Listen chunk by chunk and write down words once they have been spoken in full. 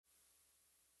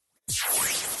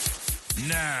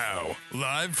Now,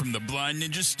 live from the Blind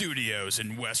Ninja Studios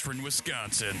in Western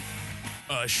Wisconsin,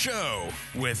 a show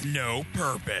with no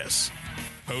purpose,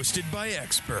 hosted by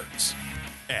experts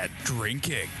at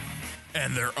drinking,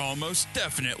 and they're almost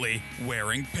definitely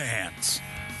wearing pants.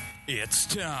 It's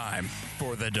time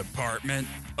for the Department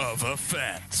of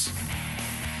Offense.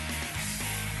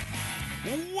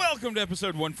 Welcome to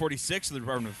episode 146 of the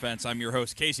Department of Defense. I'm your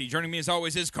host, Casey. Joining me as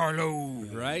always is Carlos.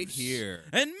 Right here.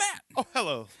 And Matt. Oh,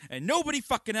 hello. And nobody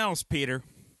fucking else, Peter.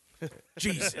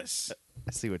 Jesus.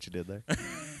 I see what you did there.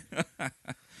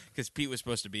 Because Pete was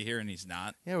supposed to be here and he's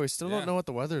not. Yeah, we still don't know what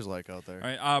the weather's like out there. All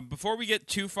right. Before we get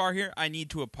too far here, I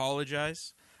need to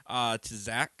apologize to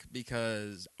Zach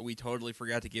because we totally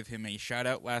forgot to give him a shout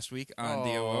out last week on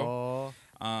DOO.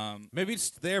 Maybe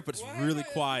it's there, but it's really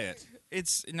quiet.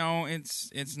 It's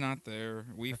not there.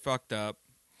 We fucked up.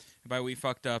 By we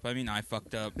fucked up, I mean I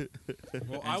fucked up.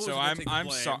 Well, I'm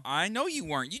sorry. I know you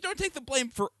weren't. You don't take the blame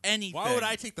for anything. Why would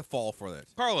I take the fall for that?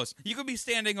 Carlos, you could be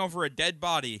standing over a dead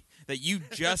body that you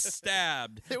just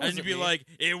stabbed, and you'd be like,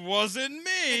 "It wasn't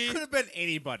me," It could have been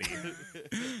anybody.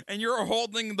 and you're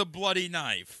holding the bloody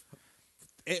knife.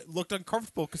 It looked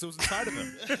uncomfortable because it was inside of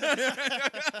him.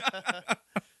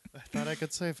 I thought I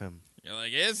could save him. You're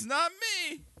like, "It's not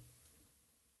me."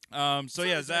 So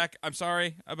yeah, Zach, I'm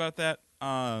sorry about that.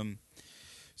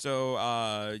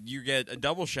 So you get a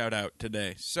double shout out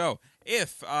today. So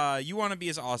if you want to be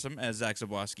as awesome as Zach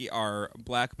Zabloski, our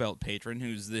black belt patron,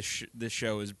 who's this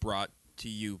show is brought to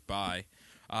you by,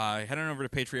 head on over to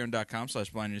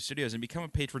patreon.com/blindnewstudios and become a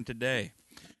patron today.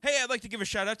 Hey, I'd like to give a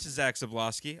shout out to Zach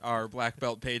Zabloski, our black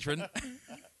belt patron.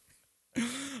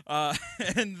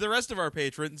 And the rest of our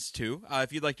patrons, too.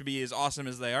 If you'd like to be as awesome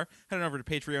as they are, head on over to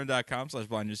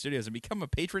patreon.com/blindnewstudios and become a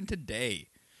patron today.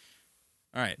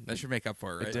 All right, that should make up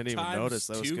for it, right? I didn't even Times notice.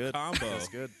 That was two good. combo. That was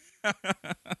good.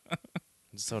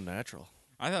 It's so natural.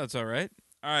 I thought it's all right.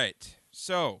 All right.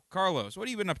 So, Carlos, what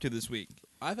have you been up to this week?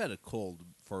 I've had a cold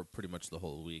for pretty much the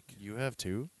whole week. You have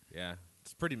two? Yeah,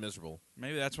 it's pretty miserable.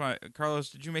 Maybe that's why. Carlos,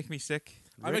 did you make me sick?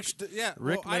 Rick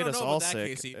I made don't us know all about that, sick.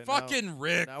 Casey. And Fucking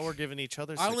Rick. Now we're giving each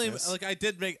other I only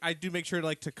sickness. I do make sure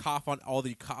to cough on all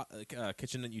the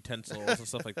kitchen utensils and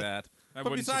stuff like that. That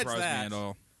but wouldn't besides surprise that, me at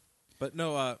all. But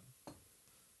no, I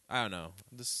don't know.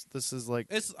 This is like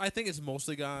I think it's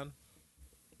mostly gone.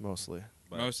 mostly.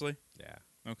 But, Mostly? yeah.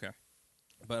 Okay.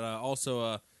 But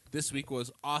also, this week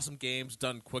was awesome games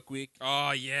done quick week.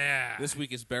 Oh, yeah. This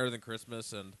week is better than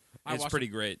Christmas, and It's pretty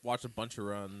great. Watched a bunch of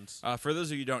runs. For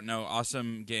those of you who don't know,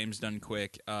 Awesome Games Done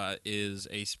Quick is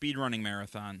a speedrunning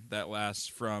marathon that lasts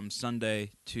from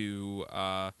Sunday to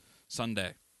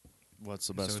Sunday. What's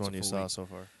the So best it's one a you full saw week. so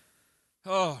far?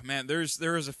 Oh man, there is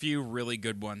a few really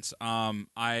good ones.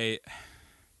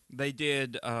 They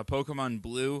did Pokemon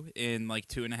Blue in like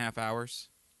 2.5 hours,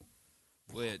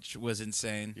 which was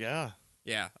insane. Yeah.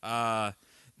 Yeah.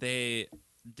 They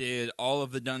did all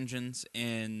of the dungeons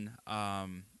in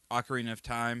Ocarina of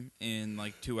Time in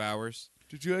like 2 hours.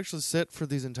 Did you actually sit for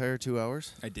these entire 2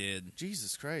 hours? I did.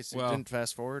 Jesus Christ. Well, you didn't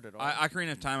fast forward at all?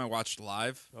 Ocarina of Time I watched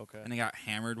live. Okay. And I got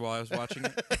hammered while I was watching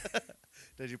it.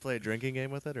 Did you play a drinking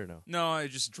game with it or no? No, I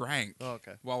just drank Oh,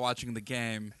 okay. while watching the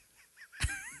game.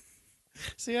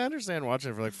 See, I understand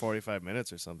watching it for like 45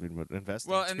 minutes or something, but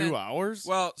investing Well, and 2 then- hours?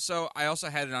 Well, so I also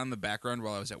had it on the background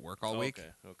while I was at work all week.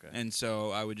 Okay. And so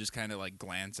I would just kind of like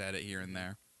glance at it here and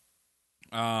there.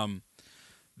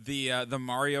 The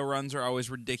Mario runs are always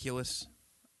ridiculous.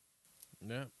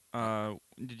 Yeah.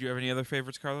 Did you have any other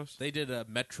favorites, Carlos? They did a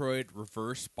Metroid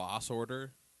reverse boss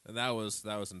order, and that was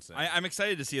insane. I'm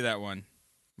excited to see that one.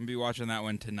 I'm gonna be watching that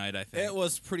one tonight, I think. It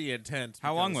was pretty intense.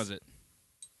 How long was it?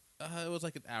 It was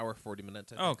like an hour, 40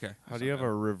 minutes. I Oh, think. okay. How do you have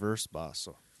a reverse boss?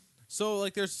 So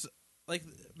like, there's like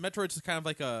Metroid's kind of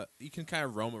like you can kind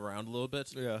of roam around a little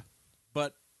bit, Yeah.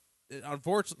 but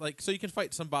unfortunately, like, so you can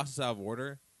fight some bosses out of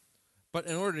order, but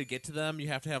in order to get to them, you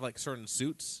have to have like certain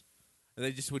suits, and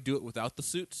they just would do it without the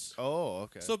suits. Oh,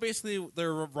 okay. So basically,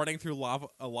 they're running through lava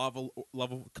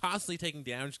level, constantly taking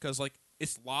damage because like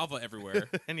it's lava everywhere.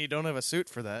 and you don't have a suit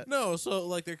for that. No, so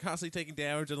like they're constantly taking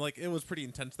damage, and like it was pretty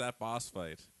intense, that boss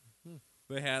fight.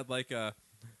 They had like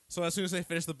so as soon as they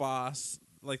finished the boss,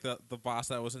 like the boss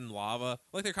that was in lava,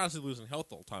 like they're constantly losing health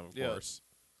the whole time, of course.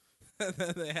 And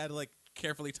then they had to like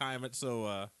carefully time it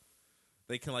so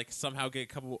they can like somehow get a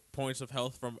couple points of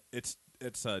health from its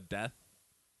death.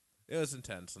 It was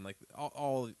intense, and like a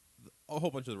whole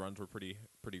bunch of the runs were pretty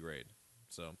great.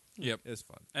 So Yep. it was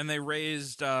fun. And they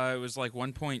raised it was like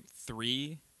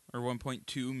 1.3 or 1.2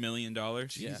 $1 million.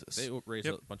 Jesus. Yeah, they raised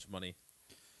Yep. a bunch of money.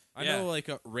 I Yeah. know, like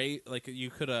you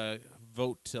could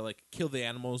vote to like kill the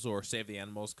animals or save the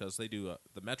animals because they do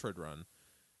the Metroid run,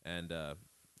 and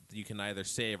you can either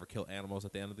save or kill animals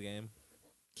at the end of the game.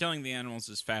 Killing the animals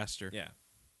is faster. Yeah.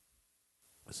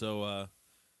 So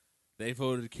they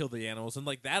voted to kill the animals, and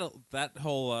like that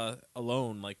whole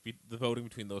alone, like the voting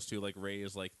between those two, like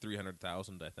raised like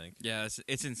 300,000, I think. Yeah,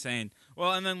 it's insane.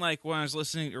 Well, and then like when I was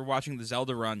listening or watching the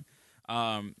Zelda run,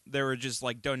 there were just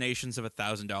like donations of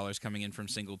 $1,000 coming in from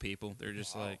single people. They're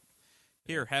just like,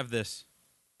 here, have this.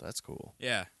 That's cool.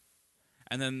 Yeah.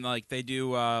 And then like they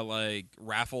do like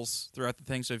raffles throughout the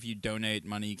thing. So if you donate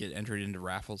money, you get entered into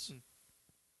raffles.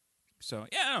 So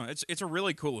yeah, no, it's a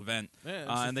really cool event.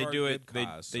 Yeah, And they do it.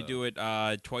 Cause, they do it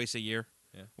twice a year.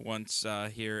 Yeah. Once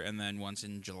here and then once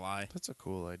in July. That's a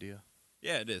cool idea.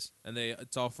 Yeah, it is. and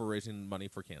it's all for raising money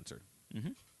for cancer.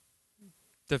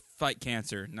 To fight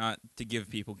cancer, not to give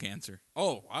people cancer.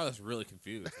 Oh, I was really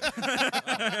confused.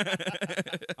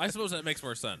 I suppose that makes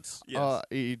more sense.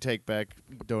 You take back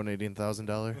donating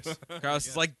 $1,000. Carlos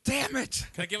is like, damn it!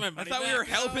 Can I get my I money thought we back? were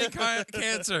helping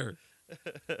cancer.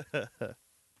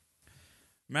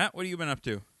 Matt, what have you been up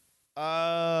to?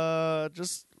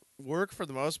 Just work for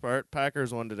the most part.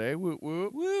 Packers won today. Woo woo.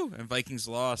 Woo! And Vikings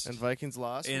lost And Vikings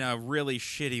lost. in a really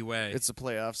shitty way. It's the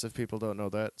playoffs if people don't know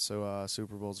that. So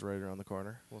Super Bowl's right around the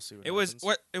corner. We'll see what It was happens.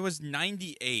 what? It was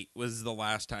 98 was the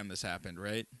last time this happened,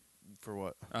 right? For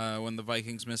what? When the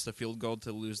Vikings missed a field goal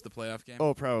to lose the playoff game.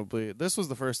 Oh, probably. This was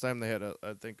the first time they had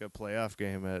I think a playoff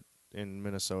game in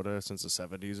Minnesota since the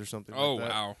 70s or something Oh, like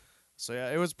that. wow! So yeah,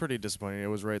 it was pretty disappointing. It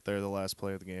was right there the last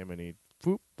play of the game and he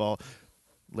ball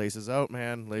laces out,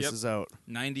 man. Laces out.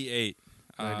 98.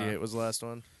 98 was the last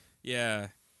one. Yeah,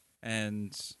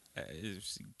 and it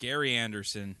was Gary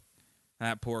Anderson,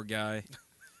 that poor guy,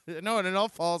 No, and it all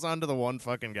falls onto the one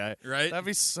fucking guy. right? That'd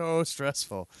be so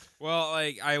stressful. Well,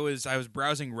 like I was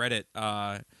browsing Reddit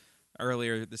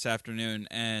earlier this afternoon,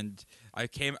 and I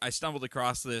stumbled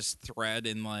across this thread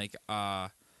in like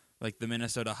the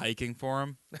Minnesota hiking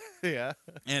forum, Yeah.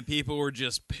 and people were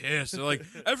just pissed. They're like,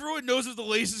 everyone knows that the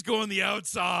laces go on the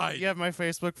outside. Yeah, my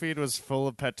Facebook feed was full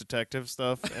of Pet Detective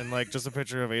stuff and like just a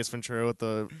picture of Ace Ventura with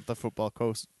the football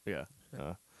coast. Yeah.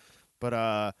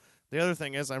 But the other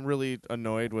thing is I'm really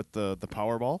annoyed with the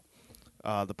Powerball.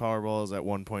 The Powerball is at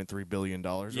 $1.3 billion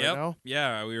right now.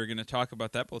 Yeah, we were going to talk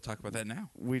about that, but we'll talk about that now.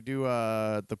 We do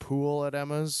the pool at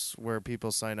Emma's where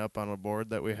people sign up on a board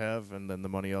that we have, and then the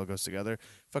money all goes together.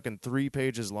 Fucking 3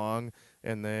 pages long,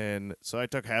 and then so I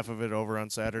took half of it over on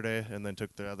Saturday, and then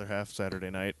took the other half Saturday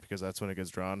night because that's when it gets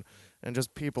drawn. And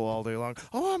just people all day long.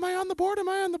 Oh, am I on the board? Am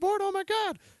I on the board? Oh my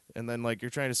god! And then like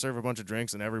you're trying to serve a bunch of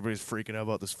drinks, and everybody's freaking out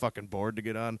about this fucking board to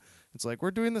get on. It's like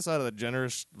we're doing this out of the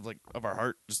generous of our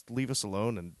heart. Just leave us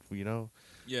alone, and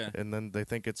Yeah. And then they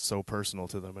think it's so personal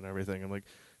to them and everything. I'm like,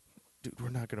 dude, we're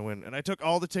not gonna win. And I took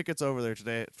all the tickets over there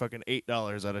today at fucking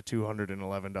 $8 out of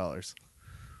 $211.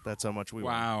 That's how much we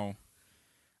won. Wow.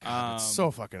 It's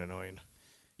so fucking annoying.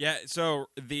 Yeah, so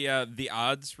the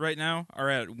odds right now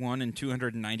are at 1 in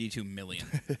 292 million.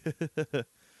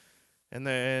 And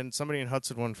then somebody in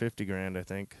Hudson won $50,000, I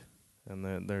think. And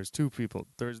then there's 2 people.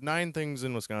 There's 9 things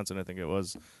in Wisconsin, I think it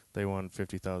was. They won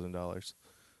 $50,000.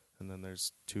 And then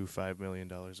there's $5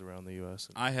 million around the U.S.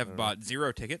 I have don't bought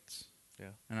 0 tickets. Yeah.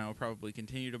 And I will probably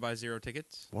continue to buy 0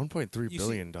 tickets. $1.3 You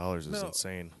billion is no.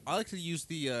 insane. I like to use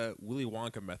the Willy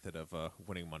Wonka method of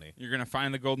winning money. You're going to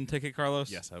find the golden ticket, Carlos?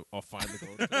 Yes, I'll find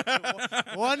the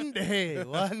gold. One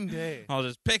day. I'll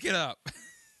just pick it up.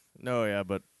 No, yeah,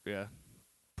 but yeah,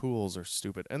 pools are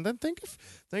stupid. And then think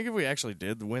if we actually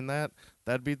did win that,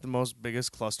 that'd be the most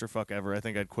biggest clusterfuck ever. I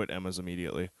think I'd quit Emma's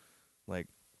immediately. Like,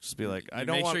 just be like, I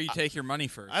don't Make want. sure you take your money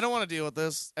first. I don't want to deal with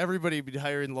this. Everybody be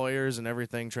hiring lawyers and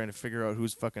everything, trying to figure out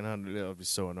who's fucking on. It would be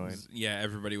so annoying. Yeah,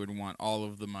 everybody would want all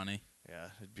of the money. Yeah,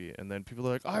 it'd be. And then people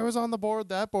are like, I was on the board,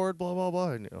 that board, blah blah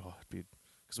blah. And it'd be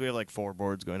because we have like 4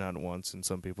 boards going on at once, and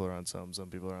some people are on some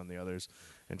people are on the others,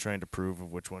 and trying to prove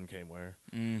of which one came where.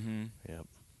 Mm-hmm. Yep.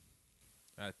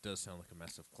 That does sound like a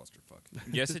massive clusterfuck.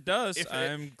 Yes, it does. If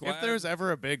I'm glad. If there's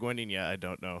ever a big winning, I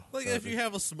don't know. Like if you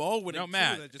have a small winning, No,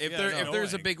 Matt. too, that just If gets if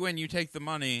there's a annoying. big win, you take the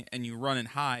money and you run and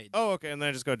hide. Oh, okay, and then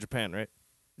I just go to Japan, right?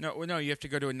 No, you have to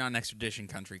go to a non-extradition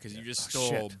country because you just Oh,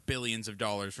 stole shit. billions of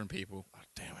dollars from people. Oh,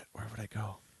 damn it! Where would I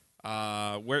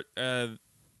go? Where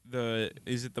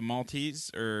is it the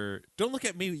Maltese or? Don't look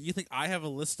at me. You think I have a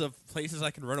list of places I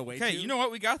can run away to? Okay, you know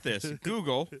what? We got this.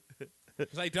 Google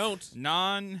 'Cause I don't.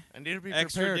 non-extradition I need to be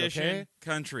prepared. Okay,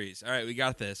 countries. All right, we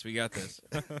got this. We got this.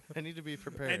 I need to be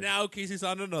prepared. And now Casey's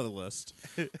on another list.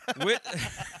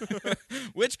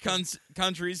 Which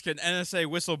countries can NSA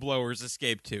whistleblowers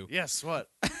escape to? yes, what?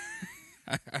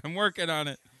 I'm working on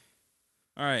it.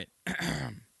 All right.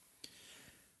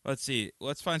 Let's see.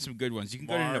 Let's find some good ones. You can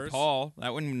go to Mars. Nepal.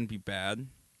 That wouldn't be bad.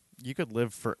 You could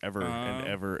live forever and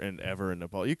ever and ever in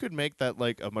Nepal. You could make that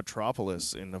like a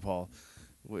metropolis in Nepal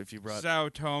if you brought. Sao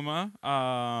Tome.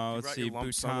 Let's see. your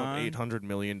lump sum of Bhutan. $800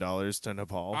 million to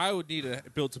Nepal. I would need to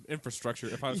build some infrastructure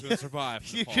if I was going to survive.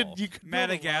 you Nepal. could build a lot of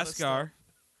Madagascar. stuff.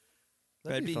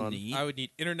 That'd be fun. neat. I would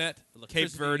need internet, Cape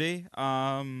electricity.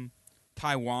 Verde.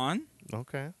 Taiwan.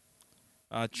 Okay,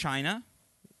 China.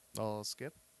 I'll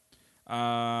skip.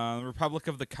 Republic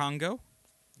of the Congo.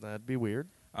 That'd be weird.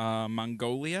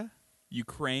 Mongolia.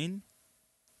 Ukraine.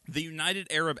 The United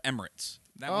Arab Emirates.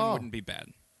 That one Oh. wouldn't be bad.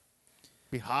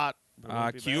 Be hot. but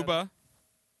wouldn't be bad. Cuba.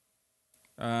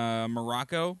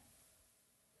 Morocco.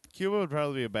 Cuba would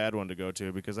probably be a bad one to go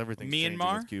to because everything's changing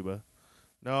Myanmar? with Cuba.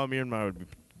 No, Myanmar would be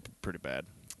pretty bad.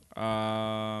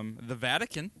 The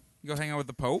Vatican. Go hang out with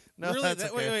the Pope. No, Really? that's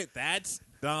That- okay. Wait, that's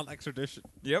non-extradition.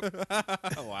 Yep.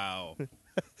 Wow.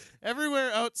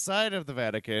 Everywhere outside of the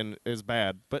Vatican is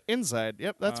bad, but inside,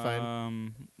 yep, that's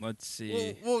fine. Let's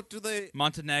see. Well, do they?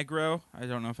 Montenegro. I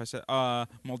don't know if I said.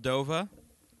 Moldova.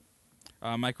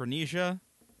 Micronesia.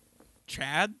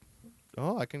 Chad.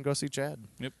 Oh, I can go see Chad.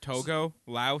 Yep. Togo.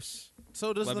 Laos.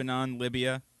 So does Lebanon.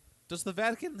 Libya. does the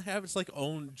Vatican have its like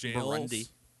own jails? Burundi.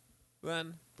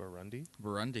 Then, Burundi?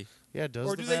 Burundi. Yeah, does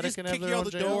or the do they just Vatican kick have you their out own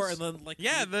the jails? door and then like?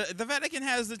 Yeah, the Vatican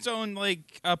has its own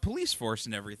like police force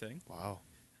and everything. Wow.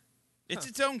 It's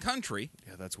its own country.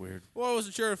 Yeah, that's weird. Well, I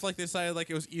wasn't sure if like they decided like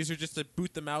it was easier just to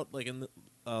boot them out, like and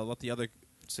let the other.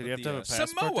 So do you have the, to have a passport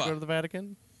Samoa. to go to the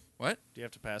Vatican? What? Do you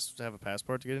have to have a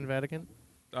passport to get in the Vatican?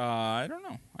 I don't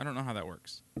know. I don't know how that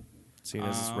works. Seeing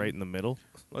as it's right in the middle.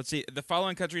 Let's see. The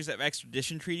following countries have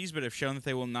extradition treaties, but have shown that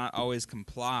they will not always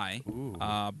comply. Ooh.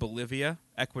 Bolivia,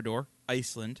 Ecuador,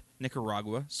 Iceland,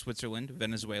 Nicaragua, Switzerland,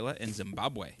 Venezuela, and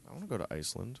Zimbabwe. I want to go to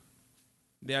Iceland.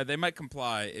 Yeah, they might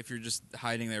comply if you're just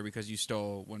hiding there because you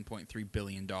stole $1.3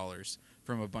 billion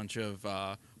from a bunch of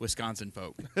Wisconsin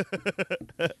folk.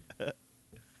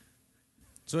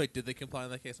 So wait, did they comply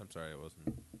in that case? I'm sorry, I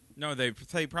wasn't. No, they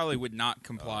probably would not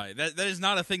comply. That is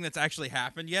not a thing that's actually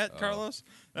happened yet, Carlos.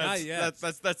 That's, Not yet.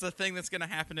 That's the thing that's going to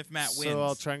happen if Matt wins. So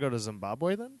I'll try and go to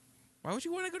Zimbabwe then? Why would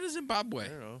you want to go to Zimbabwe? I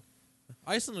don't know.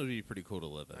 Iceland would be pretty cool to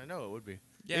live in. I know it would be.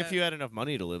 Yeah. If you had enough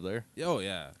money to live there. Oh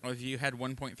yeah. Or if you had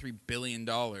 $1.3 billion.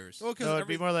 Well, No, it'd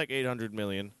be more like 800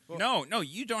 million. No,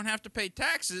 you don't have to pay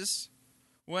taxes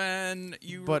when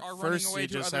you But are running first, away you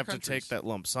to just other have countries. to take that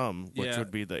lump sum, which Yeah.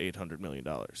 would be the $800 million.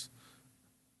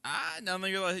 No,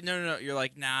 you're like, no. You're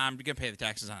like, nah, I'm gonna pay the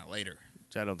taxes on it later.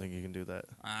 I don't think you can do that.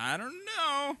 I don't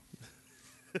know.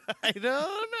 I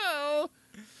don't know.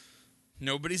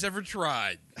 Nobody's ever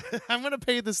tried. I'm going to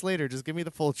pay this later. Just give me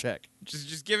the full check.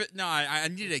 Just give it. No, I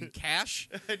need it in cash.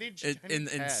 I need in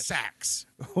sacks.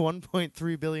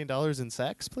 $1.3 billion in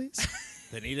sacks, please.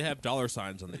 They need to have dollar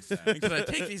signs on these sacks. Because I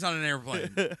take these on an airplane.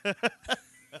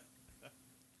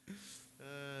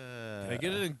 Can I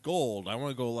get it in gold? I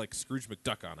want to go like Scrooge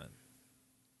McDuck on it.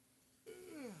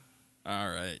 All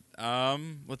right.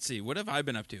 Let's see. What have I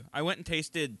been up to? I went and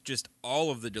tasted just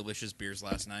all of the delicious beers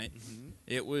last night. Mm-hmm.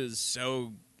 It was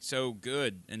so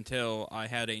good until I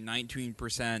had a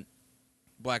 19%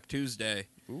 Black Tuesday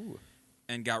Ooh.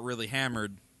 and got really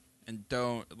hammered. And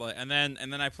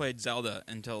then I played Zelda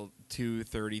until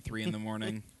 2:33 in the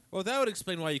morning. Well, that would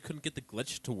explain why you couldn't get the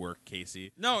glitch to work,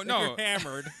 Casey. No, If no. you're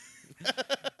hammered.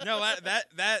 No,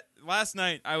 that last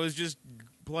night I was just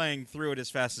playing through it as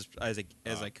fast as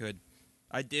I could.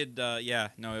 I did.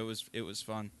 It was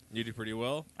fun. You did pretty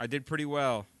well. I did pretty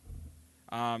well.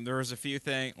 There was a few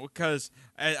things because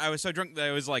I was so drunk that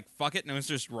I was like, "Fuck it," and I was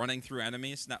just running through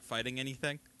enemies, not fighting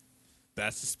anything.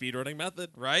 That's the speedrunning method.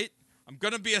 Right? I'm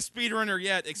gonna be a speedrunner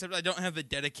yet, except I don't have the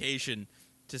dedication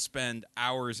to spend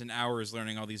hours and hours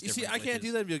learning all these You different see, I can't glitches.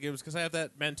 do that in video games because I have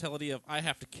that mentality of I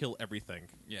have to kill everything.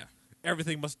 Yeah.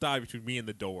 Everything must die between me and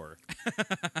the door.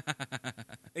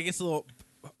 It gets a little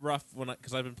rough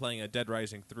because I've been playing Dead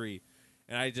Rising 3,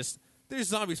 and there's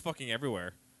zombies fucking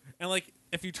everywhere, and like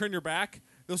if you turn your back,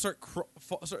 they'll start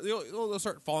they'll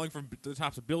start falling from the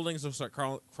tops of buildings. They'll start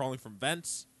crawling from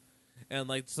vents, and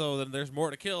like so then there's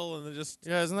more to kill, and they just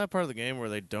Yeah, isn't that part of the game where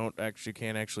they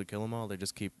can't actually kill them all? They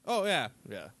just keep. oh yeah,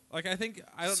 Yeah. like I think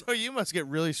I don't. So you must get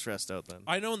really stressed out then.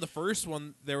 I know in the first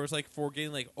one there was like for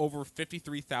getting like over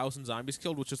 53,000 zombies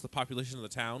killed, which is the population of the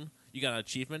town. You got an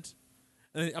achievement,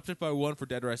 and they upped it by 1 for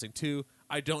Dead Rising 2.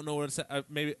 I don't know what it's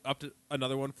maybe up to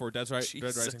another one for Dead Rising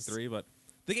Jesus. 3, but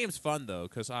the game's fun though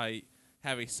because I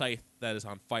have a scythe that is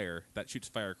on fire that shoots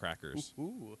firecrackers.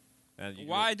 Ooh. And you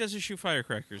Why does it shoot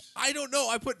firecrackers? I don't know.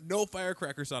 I put no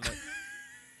firecrackers on it.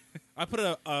 I put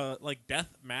a like death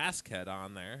mask head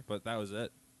on there, but that was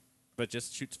it. But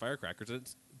just shoots firecrackers.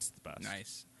 It's It's the best.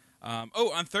 Nice.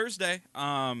 On Thursday,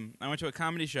 I went to a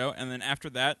comedy show, and then after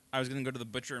that, I was going to go to the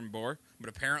Butcher and Boar, but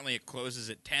apparently it closes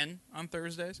at 10 on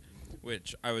Thursdays,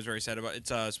 which I was very sad about. It's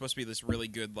supposed to be this really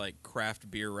good like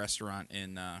craft beer restaurant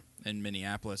in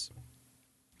Minneapolis.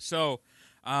 So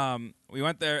we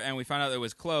went there, and we found out it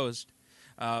was closed,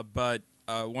 but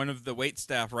one of the wait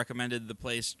staff recommended the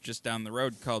place just down the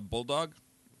road called Bulldog,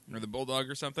 or the Bulldog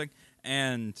or something,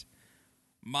 and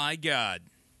my God.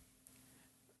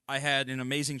 I had an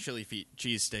amazing chili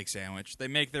cheesesteak sandwich. They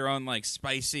make their own like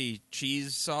spicy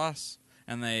cheese sauce,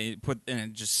 and they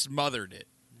just smothered it,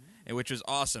 which was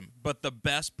awesome. But the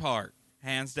best part,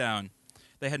 hands down,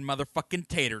 they had motherfucking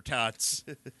tater tots.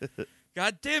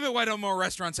 God damn it! Why don't more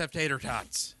restaurants have tater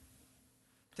tots?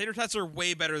 Tater tots are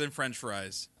way better than French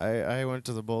fries. I went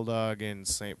to the Bulldog in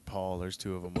St. Paul. There's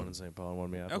two of them, one in St. Paul and one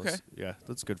in Minneapolis. Okay. Yeah,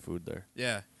 that's good food there.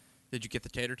 Yeah. Did you get the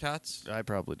tater tots? I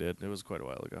probably did. It was quite a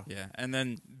while ago. Yeah, and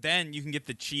then you can get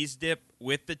the cheese dip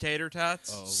with the tater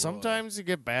tots. Oh, Sometimes you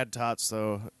get bad tots,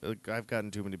 though. Like, I've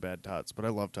gotten too many bad tots, but I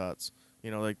love tots. You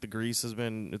know, like the grease it's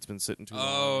been sitting too long.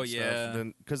 Oh, and stuff. yeah.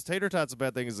 Because tater tots, a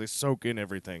bad thing is they soak in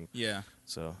everything. Yeah,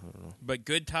 So I don't know. but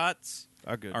good tots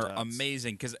Are good. are tots.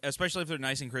 amazing because especially if they're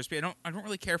nice and crispy. I don't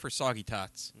really care for soggy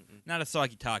tots. Not a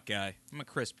soggy tot guy. I'm a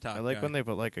crisp tot. I like guy. when they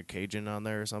put like a Cajun on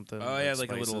there or something. Oh yeah,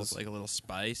 like spices. a little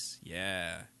spice.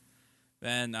 Yeah.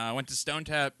 Then I went to Stone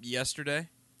Tap yesterday.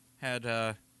 Had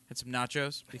some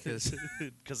nachos because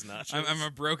Because nachos. I'm a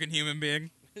broken human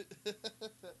being.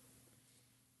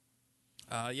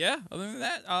 Yeah. Other than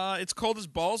that, it's cold as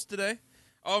balls today.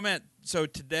 Oh man, so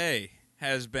today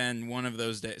has been one of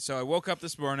those days. So I woke up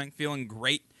this morning feeling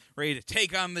great, ready to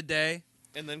take on the day.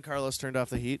 And then Carlos turned off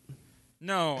the heat.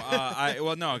 No,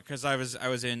 no, because I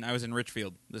was in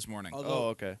Richfield this morning. Although,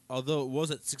 okay. Although it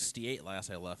was at 68 last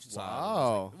I left. So I was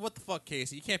Wow. like, what the fuck,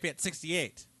 Casey? You can't be at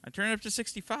 68. I turned it up to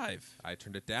 65. I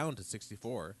turned it down to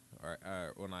 64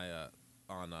 when I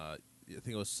think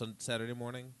it was Saturday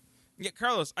morning. Yeah,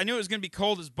 Carlos, I knew it was going to be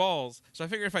cold as balls, so I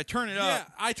figured if I turn it Yeah,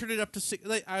 up, I turned it up to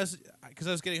because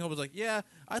I was getting home. I was like, yeah,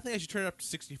 I think I should turn it up to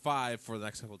 65 for the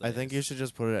next couple of days. I think you should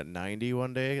just put it at 90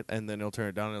 one day, and then it'll turn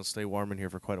it down, and it'll stay warm in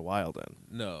here for quite a while. Then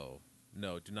No,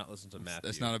 do not listen to Matthew.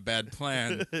 that's not a bad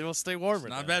plan. it will stay warm.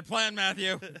 Not a bad plan,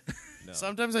 Matthew. No.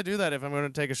 Sometimes I do that if I'm going to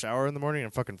take a shower in the morning and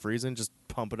I'm fucking freezing, just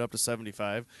pump it up to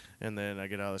 75, and then I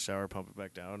get out of the shower, pump it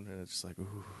back down, and it's just like,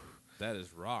 ooh. That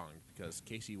is wrong because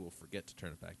Casey will forget to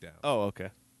turn it back down. Oh, okay.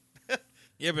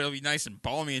 Yeah, but it'll be nice and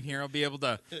balmy in here. I'll be able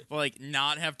to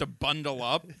not have to bundle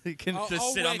up You can I'll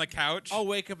sit on the wake- couch. I'll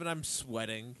wake up and I'm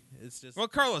sweating. It's just Well,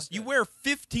 Carlos, you wear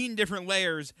 15 different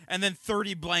layers and then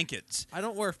 30 blankets. I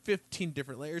don't wear 15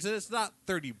 different layers, and it's not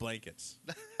 30 blankets.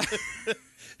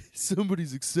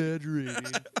 Somebody's exaggerating.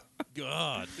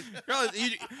 God, Carlos,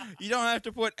 you don't have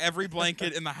to put every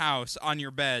blanket in the house on your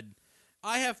bed.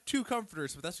 I have 2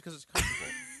 comforters, but that's because it's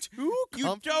comfortable.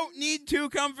 You don't need 2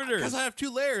 comforters. Because I have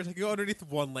 2 layers. I could go underneath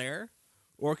one layer,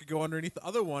 or I could go underneath the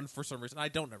other one for some reason. I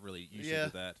don't really usually do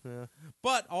that. Yeah.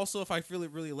 But also, if I feel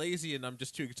really lazy and I'm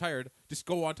just too tired, just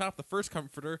go on top of the first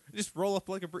comforter and just roll up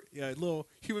like a little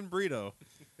human burrito.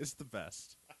 It's the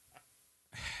best.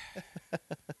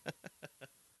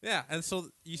 Yeah, and so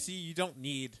you see, you don't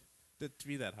need it to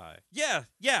be that high.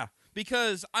 Yeah,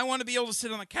 because I want to be able to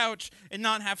sit on the couch and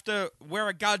not have to wear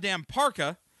a goddamn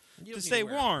parka. You To don't need stay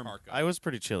wear a warm. parka. I was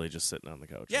pretty chilly just sitting on the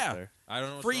couch. Yeah. Up there. I don't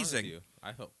know what's freezing. wrong with you.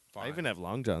 I felt fine. I even have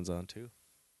long johns on too.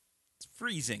 It's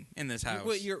freezing in this house.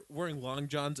 Wait, you're wearing long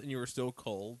johns and you were still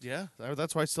cold? Yeah,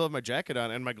 that's why I still have my jacket on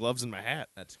and my gloves and my hat.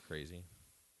 That's crazy.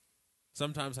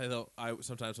 Sometimes I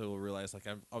will realize like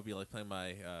I'll be like playing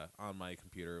my on my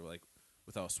computer like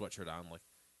without a sweatshirt on, like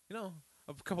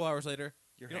a couple hours later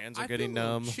Your you know, hands are I getting feel a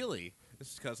little numb. chilly.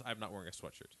 It's because I'm not wearing a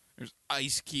sweatshirt. There's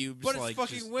ice cubes. But like, it's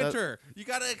fucking just- winter. You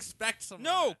gotta expect some.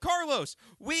 No, Carlos,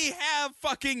 we have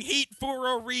fucking heat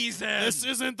for a reason. This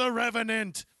isn't the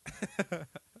Revenant.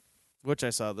 Which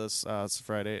I saw this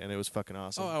Friday, and it was fucking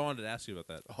awesome. Oh, I wanted to ask you about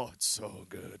that. Oh, it's so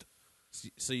good.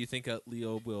 So you think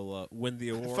Leo will win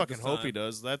the I award? fucking this hope time? he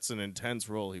does. That's an intense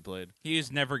role he played. He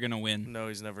is never gonna win. No,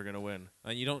 he's never gonna win.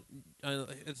 And you don't.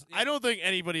 I don't think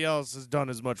anybody else has done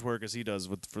as much work as he does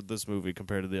for this movie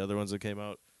compared to the other ones that came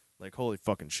out. Like, holy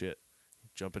fucking shit.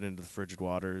 Jumping into the frigid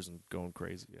waters and going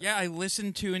crazy. Yeah, I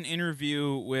listened to an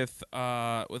interview with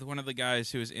one of the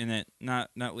guys who was in it. Not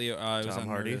Leo. It was Tom on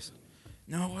Hardy? Nerdist.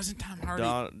 No, it wasn't Tom Hardy.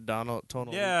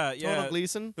 Tonal Yeah, Tonal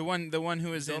Gleason, the one who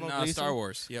was in Donald Gleason? Star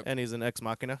Wars. Yep. and he's an Ex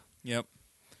Machina. Yep.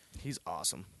 He's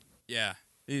awesome. Yeah.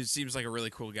 He seems like a really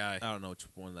cool guy. I don't know which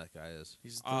one that guy is.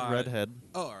 He's the redhead.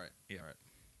 Oh, all right. Yeah, all right.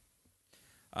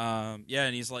 Yeah,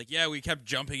 and he's like, yeah, we kept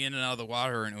jumping in and out of the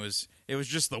water, and it was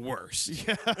just the worst.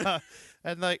 Yeah,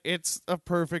 and like it's a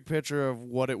perfect picture of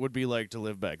what it would be like to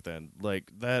live back then.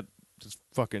 Like that, just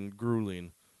fucking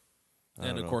grueling. I And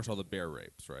don't of know. course, all the bear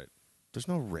rapes, right? There's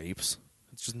no rapes.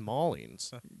 It's just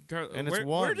maulings. And it's where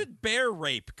one. did bear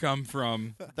rape come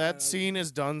from? That scene is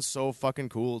done so fucking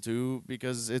cool too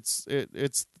because it's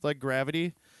like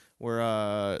Gravity,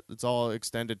 where it's all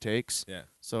extended takes. Yeah.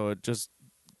 So it's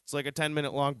like a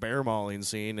 10-minute long bear mauling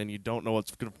scene, and you don't know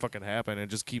what's gonna fucking happen. And it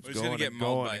just keeps He's gonna going get and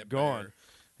mauled going by a and going. bear.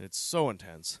 And it's so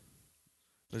intense.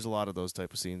 There's a lot of those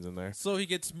type of scenes in there. So he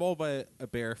gets mauled by a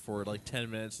bear for like 10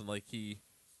 minutes, and like he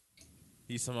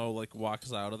somehow like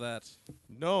walks out of that.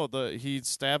 No, he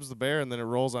stabs the bear, and then it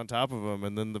rolls on top of him,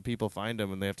 and then the people find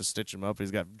him, and they have to stitch him up.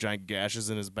 He's got giant gashes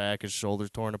in his back, his shoulders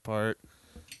torn apart.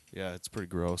 Yeah, it's pretty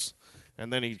gross.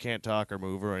 And then he can't talk or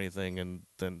move or anything, and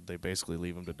then they basically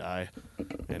leave him to die.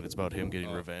 And it's about him getting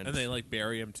revenge. And they like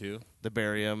bury him too. They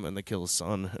bury him, and they kill his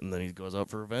son, and then he goes out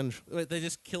for revenge. Wait, they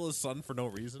just kill his son for no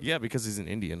reason? Yeah, because he's an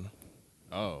Indian.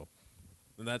 Oh.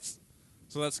 And that's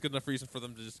good enough reason for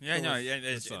them to just Yeah, kill no,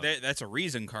 his son. that's a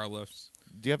reason, Carlos.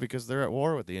 Yeah, because they're at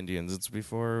war with the Indians. It's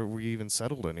before we even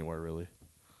settled anywhere, really.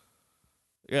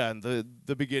 Yeah, and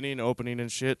the beginning, opening, and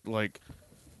shit, like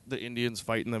the Indians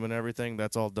fighting them and everything,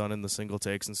 that's all done in the single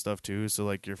takes and stuff too. So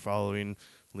like you're following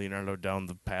Leonardo down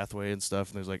the pathway and stuff,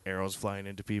 and there's like arrows flying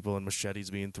into people and machetes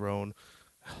being thrown.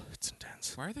 It's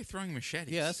intense. Why are they throwing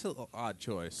machetes? Yeah, that's an odd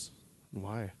choice.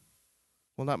 Why?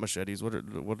 Well, not machetes. What are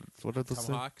those things?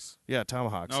 Tomahawks Yeah,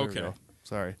 tomahawks. There we Okay. go.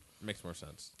 Sorry. makes more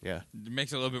sense. Yeah. It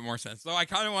makes a little bit more sense. Though I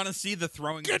kind of want to see the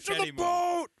throwing Get to machete the movie.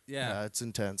 boat. Yeah. It's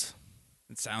intense.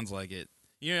 It sounds like it.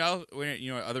 You know, what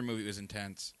other movie was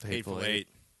intense? Hateful Eight.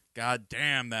 God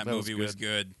damn, that That was movie was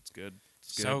good. It's good.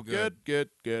 It's So good. Good.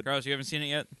 Carlos, you haven't seen it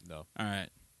yet? No. All right.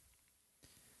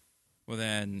 Well,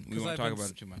 then we 'Cause won't I've talk been about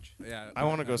s- it too much. Yeah. I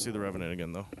want to go see The Revenant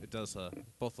again, though. It does.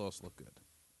 Both of those look good.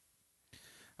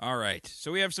 All right.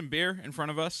 So we have some beer in front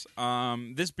of us.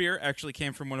 This beer actually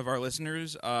came from one of our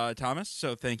listeners, Thomas.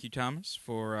 So thank you, Thomas,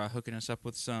 for hooking us up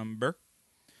with some beer.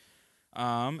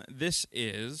 This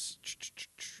is.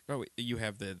 Oh, wait, you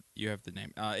have the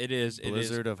name. It is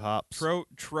Blizzard of Hops.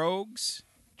 Trogs.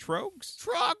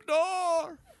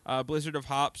 Trogdor! Blizzard of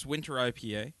Hops Winter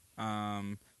IPA.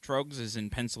 Trogs is in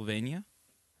Pennsylvania.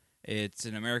 It's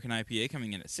an American IPA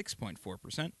coming in at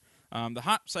 6.4%. The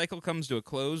hop cycle comes to a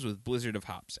close with Blizzard of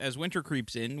Hops. As winter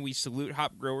creeps in, we salute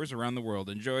hop growers around the world,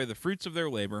 enjoy the fruits of their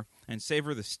labor, and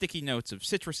savor the sticky notes of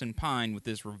citrus and pine with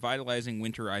this revitalizing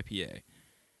winter IPA.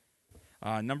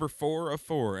 Number 4 of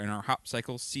 4 in our hop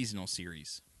cycle seasonal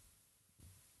series.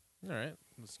 All right.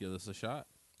 Let's give this a shot.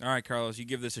 All right, Carlos, you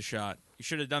give this a shot. You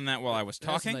should have done that while I was It has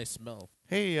a talking. nice smell.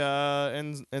 Hey,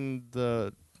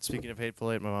 speaking of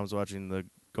Hateful Eight, my mom's watching the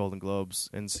Golden Globes.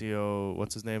 NCO,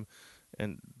 what's his name?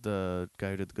 And the guy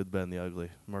who did The Good, Bad, and the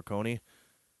Ugly, Marconi,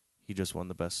 he just won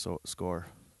the best score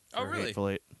Oh, for really? Hateful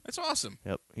Eight. That's awesome.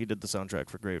 Yep, he did the soundtrack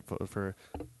for for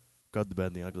Good, the Bad,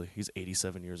 and the Ugly. He's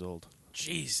 87 years old.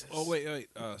 Jesus. Oh wait.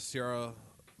 Sierra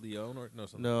Leone or no?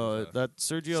 Something No, like that's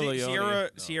Sergio Leone.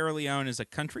 Sierra Leone is a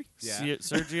country? Yeah.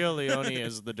 Sergio Leone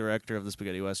is the director of the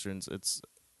spaghetti westerns. It's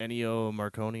Ennio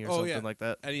Marconi or Oh, something yeah. like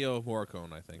that. Ennio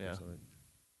Morricone, I think. Yeah. Or something.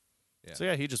 Yeah. So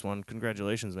yeah, he just won.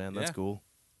 Congratulations, man. That's Yeah. cool.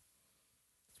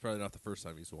 It's probably not the first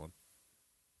time he's won.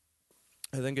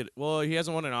 I think it. Well, he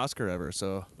hasn't won an Oscar ever,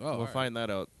 so Oh, we'll all right. find that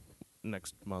out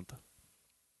next month.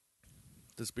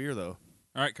 This beer, though,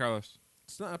 All right, Carlos.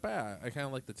 It's not bad. I kind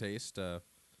of like the taste.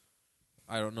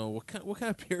 I don't know what kind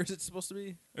of beer is it supposed to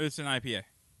be. It's an IPA.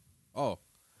 Oh,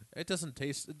 it doesn't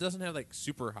taste. It doesn't have like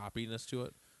super hoppiness to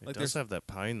it. it Like does there's have that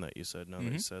pine that you said. Now that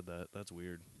you Mhm. said that, that's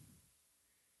weird.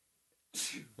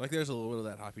 there's a little bit of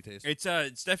that hoppy taste.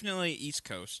 It's definitely East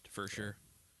Coast for sure.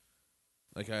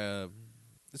 Like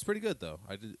it's pretty good though.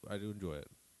 I do enjoy it.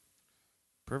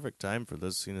 Perfect time for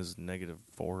this, seeing as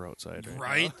 -4 outside.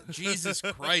 Right? Jesus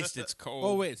Christ, it's cold.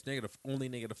 Oh wait, it's only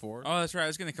 -4. Oh, that's right. I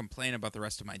was going to complain about the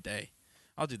rest of my day.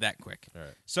 I'll do that quick. All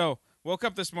right. So, woke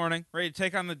up this morning, ready to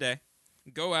take on the day.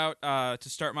 Go out to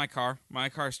start my car. My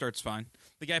car starts fine.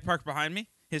 The guy parked behind me,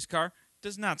 his car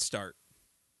does not start.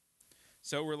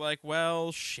 So we're like,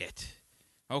 well, shit.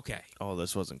 Okay. Oh,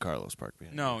 this wasn't Carlos Park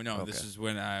behind. No, you. no, Okay. this is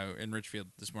when in Richfield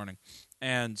this morning.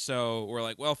 And so we're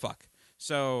like, well, fuck.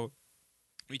 So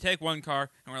we take one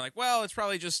car, and we're like, well, it's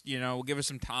probably just, we'll give us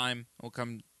some time. We'll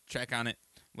come check on it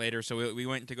later. So we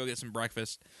went to go get some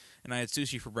breakfast, and I had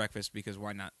sushi for breakfast because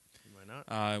why not? Why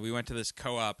not? We went to this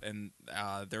co-op, and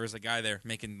there was a guy there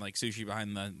making like sushi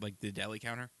behind the deli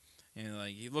counter, and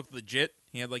like he looked legit.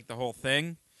 He had like the whole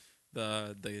thing,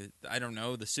 the I don't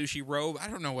know, the sushi robe. I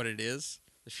don't know what it is.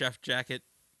 chef jacket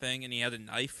thing, and he had a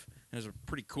knife. And it was a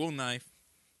pretty cool knife,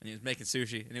 and he was making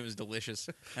sushi, and it was delicious.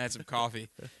 I had some coffee.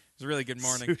 It was a really good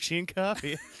morning. Sushi and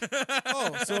coffee.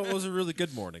 Oh, so it was a really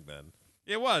good morning then.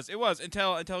 It was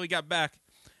until we got back,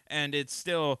 and it's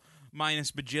still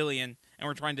minus bajillion, and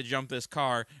we're trying to jump this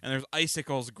car, and there's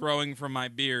icicles growing from my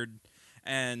beard,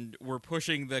 and we're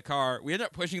pushing the car. We end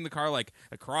up pushing the car like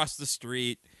across the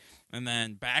street, and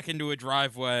then back into a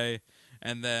driveway,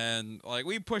 and then like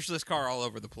we pushed this car all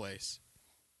over the place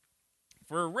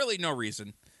for really no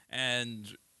reason,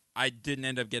 and I didn't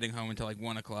end up getting home until like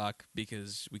 1 o'clock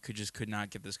because we could not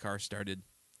get this car started.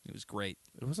 It was great.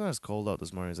 It wasn't as cold out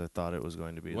this morning as I thought it was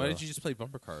going to be. Why though. did you just play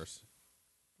bumper cars?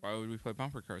 Why would we play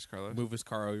bumper cars, Carlos? Move his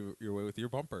car your way with your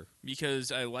bumper.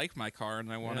 Because I like my car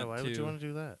and I want Yeah, it why to. would you want to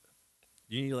do that?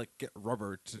 You need to like get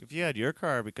rubber. If you had your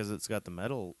car because it's got the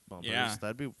metal bumpers, Yeah.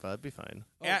 that'd be fine.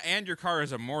 And your car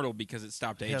is immortal because it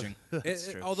stopped aging.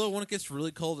 That's true. Although when it gets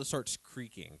really cold, it starts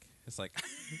creaking. It's like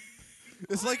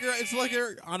it's like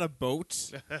you're on a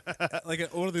boat,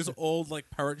 like one of those old like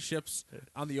pirate ships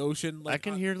on the ocean. Like, I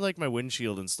can hear like my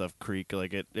windshield and stuff creak.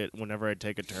 Like it whenever I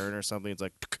take a turn or something, it's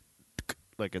like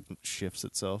it shifts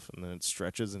itself and then it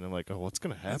stretches, and I'm like, oh, what's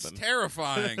gonna That's happen?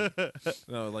 terrifying.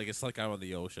 No, like it's like I'm on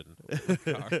the ocean. With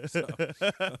my car, so.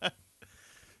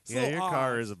 Yeah, your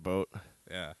car is a boat.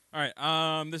 Yeah. All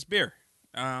right, this beer.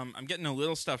 I'm getting a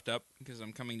little stuffed up because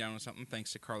I'm coming down with something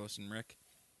thanks to Carlos and Rick.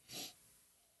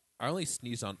 I only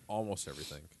sneeze on almost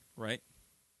everything. Right.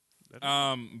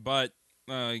 But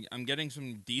I'm getting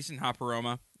some decent hop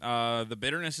aroma. The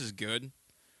bitterness is good,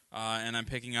 and I'm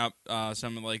picking up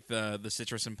some of like the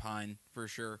citrus and pine for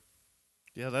sure.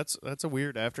 Yeah, that's a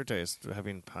weird aftertaste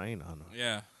having pine on it.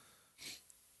 Yeah.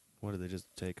 What, did they just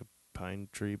take a pine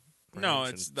tree branch No,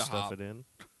 it's and the stuff hop. it in?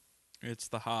 It's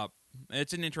the hop.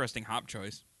 It's an interesting hop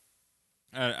choice.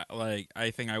 I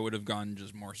think I would have gone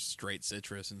just more straight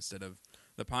citrus instead of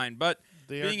the pine, but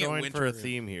They being are in going winter, for a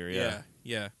theme here.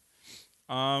 yeah.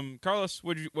 Carlos,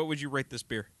 what would you rate this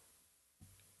beer?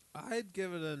 I'd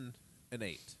give it an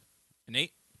 8. An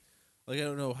 8? Like I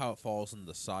don't know how it falls in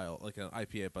the style, like an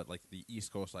IPA, but like the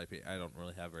East Coast IPA, I don't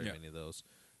really have very many of those.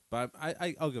 But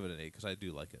I'll give it an 8 because I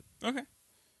do like it. Okay.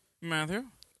 Matthew?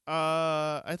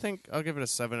 I think I'll give it a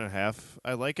 7.5.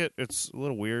 I like it. It's a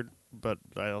little weird, but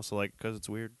I also like it because it's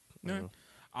weird. I don't Yeah. know.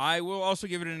 I will also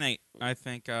give it an 8. I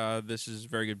think this is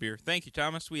very good beer. Thank you,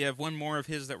 Thomas. We have one more of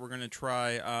his that we're going to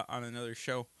try on another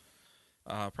show,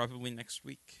 probably next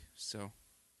week. So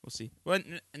we'll see. Well,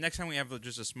 next time we have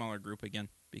just a smaller group again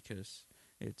because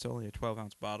it's only a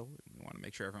 12-ounce bottle. We want to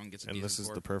make sure everyone gets a And decent this is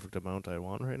pour. the perfect amount I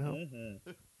want right now.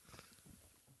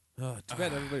 Too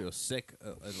bad everybody was sick,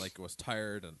 and like was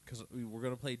tired, and because we were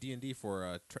gonna play D&D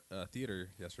for theater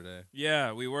yesterday.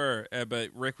 Yeah, we were,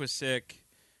 but Rick was sick,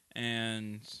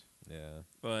 and Yeah.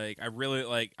 like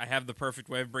I have the perfect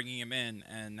way of bringing him in,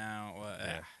 and now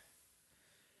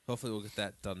Hopefully we'll get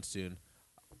that done soon.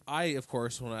 I, of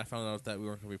course, when I found out that we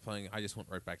weren't going to be playing, I just went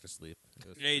right back to sleep.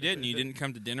 yeah, you did, and you didn't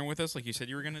come to dinner with us like you said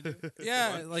you were going to do.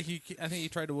 Yeah, like I think you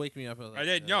tried to wake me up. I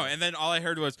did, no, and then all I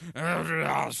heard was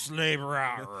I'll sleep.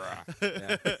 Yeah.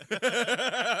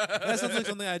 That sounds like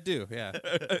something I'd do. Yeah.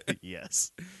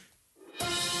 Yes.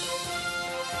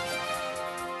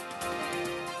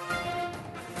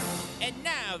 And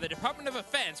now the Department of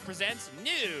Defense presents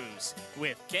news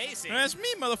with Casey. That's me,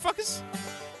 motherfuckers.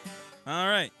 All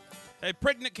right. A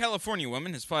pregnant California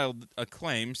woman has filed a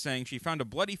claim saying she found a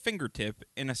bloody fingertip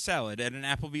in a salad at an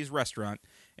Applebee's restaurant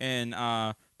in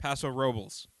Paso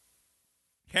Robles.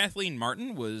 Kathleen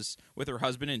Martin was with her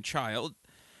husband and child.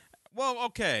 Well,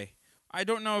 okay. I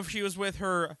don't know if she was with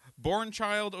her born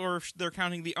child or if they're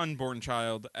counting the unborn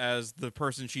child as the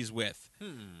person she's with.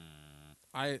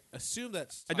 I assume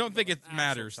that's. I don't think talking it about an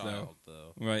matters, actual child,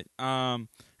 though. Right.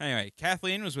 Anyway,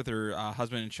 Kathleen was with her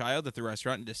husband and child at the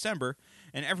restaurant in December,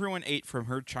 and everyone ate from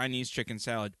her Chinese chicken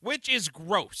salad, which is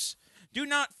gross. Do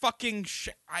not fucking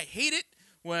I hate it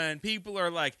when people are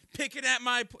like, picking at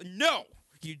my... No!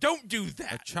 You don't do A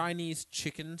that. Chinese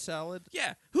chicken salad?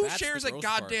 Yeah. Who That's the shares a gross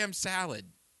part. goddamn salad?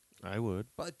 I would.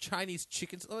 But Chinese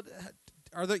chicken salad?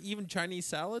 Are there even Chinese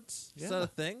salads? Is that Yeah. a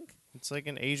thing? It's like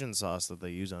an Asian sauce that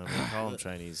they use on them. They call them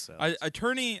Chinese salads.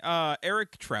 Attorney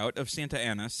Eric Trout of Santa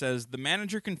Ana says the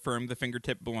manager confirmed the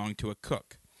fingertip belonged to a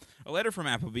cook. A letter from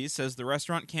Applebee's says the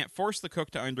restaurant can't force the cook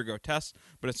to undergo tests,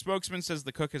 but a spokesman says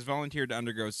the cook has volunteered to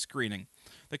undergo screening.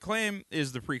 The claim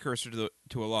is the precursor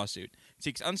to a lawsuit. It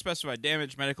seeks unspecified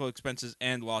damage, medical expenses,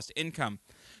 and lost income.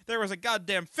 There was a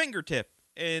goddamn fingertip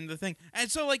in the thing.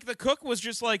 And so, like, the cook was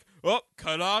just like, oh,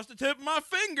 cut off the tip of my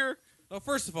finger. Well,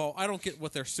 first of all, I don't get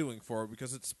what they're suing for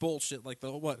because it's bullshit. Like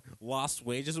lost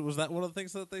wages. Was that one of the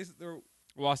things that they're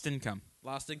Lost income.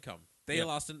 Lost income. They Yep.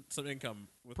 lost some income.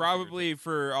 With the Probably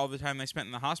for all the time they spent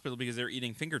in the hospital because they're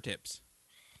eating fingertips. fingertips.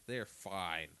 They're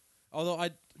fine. Although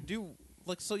I do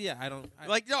like so. Yeah, I don't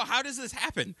Like, no, how does this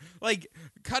happen? Like,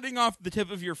 cutting off the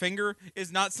tip of your finger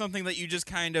is not something that you just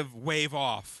kind of wave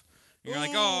off. You're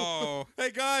like, oh.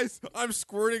 Hey guys, I'm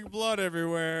squirting blood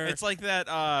everywhere. It's like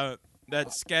that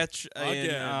sketch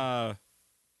in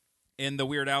the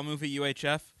Weird Al movie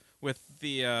UHF with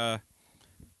the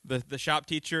shop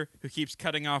teacher who keeps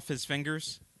cutting off his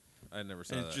fingers I never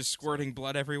saw and that. just squirting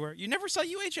blood everywhere. You never saw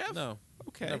UHF? No,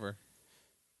 Okay. never.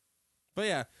 But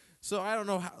yeah, so I don't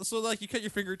know how. So like, you cut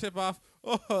your fingertip off.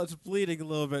 Oh, it's bleeding a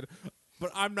little bit, but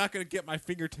I'm not gonna get my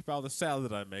fingertip out of the salad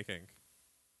that I'm making.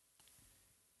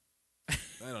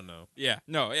 I don't know. Yeah.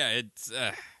 No, yeah, it's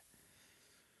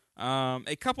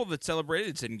a couple that celebrated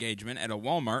its engagement at a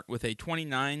Walmart with a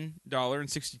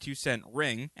 $29.62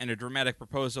 ring and a dramatic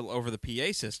proposal over the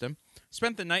PA system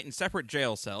spent the night in separate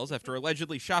jail cells after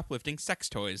allegedly shoplifting sex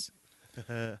toys.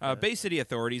 Bay City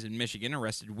authorities in Michigan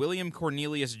arrested William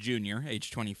Cornelius Jr., age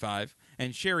 25,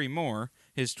 and Sherry Moore,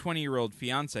 his 20-year-old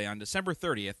fiancée, on December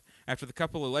 30th after the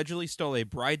couple allegedly stole a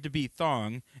bride-to-be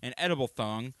thong, an edible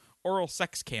thong, oral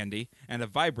sex candy, and a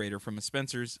vibrator from a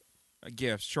Spencer's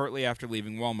Gifts shortly after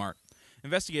leaving Walmart.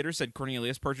 Investigators said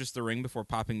Cornelius purchased the ring before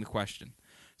popping the question.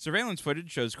 Surveillance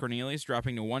footage shows Cornelius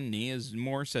dropping to one knee as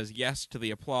Moore says yes to the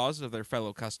applause of their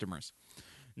fellow customers.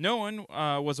 No one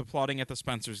was applauding at the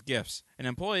Spencer's Gifts. An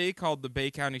employee called the Bay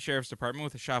County Sheriff's Department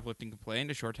with a shoplifting complaint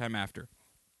a short time after.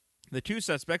 The two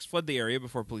suspects fled the area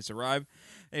before police arrived.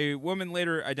 A woman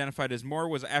later identified as Moore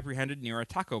was apprehended near a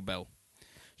Taco Bell.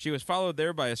 She was followed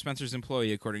there by a Spencer's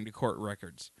employee, according to court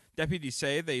records. Deputies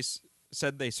say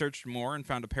said they searched Moore and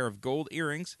found a pair of gold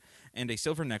earrings and a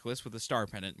silver necklace with a star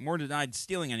pendant. Moore denied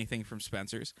stealing anything from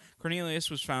Spencer's. Cornelius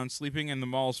was found sleeping in the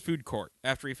mall's food court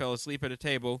after he fell asleep at a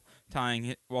table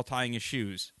while tying his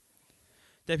shoes.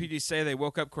 Deputies say they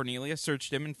woke up Cornelius,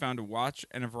 searched him, and found a watch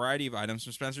and a variety of items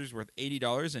from Spencer's worth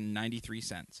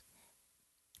 $80.93.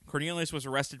 Cornelius was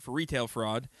arrested for retail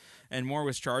fraud, and Moore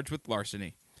was charged with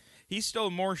larceny. He stole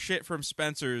more shit from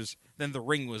Spencer's than the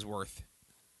ring was worth.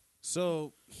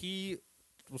 So he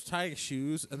was tying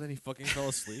shoes and then he fucking fell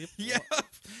asleep. Yeah.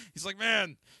 He's like,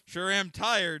 man, sure am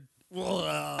tired.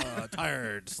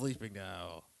 Tired, sleeping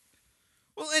now.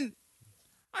 Well, and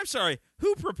I'm sorry,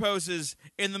 who proposes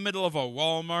in the middle of a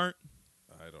Walmart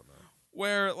I don't know.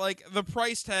 where, like, the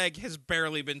price tag has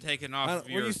barely been taken off of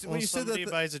your... When you said somebody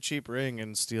that, buys a cheap ring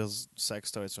and steals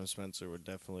sex toys from Spencer would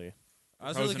definitely. I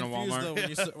was really Proposing a confused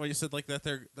Walmart. though when you said like that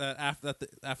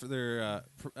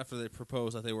after they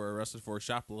proposed that they were arrested for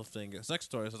shoplifting sex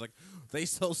toys. I was like, they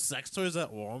sell sex toys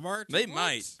at Walmart? They What?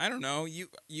 might. I don't know.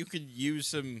 You could use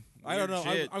some I don't weird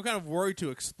know. shit. I'm kind of worried to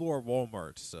explore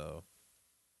Walmart. So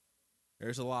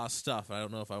there's a lot of stuff. I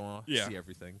don't know if I want to Yeah. see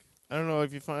everything. I don't know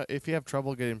if you have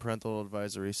trouble getting parental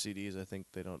advisory CDs. I think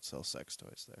they don't sell sex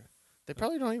toys there. They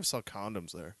probably don't even sell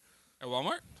condoms there. At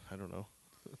Walmart? I don't know.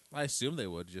 I assume they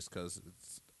would just because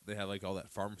they have like all that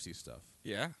pharmacy stuff.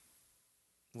 Yeah.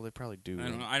 Well, they probably do.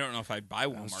 I don't know if I'd buy I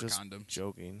was Walmart just condoms.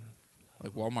 joking.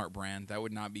 Like Walmart brand. That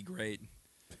would not be great.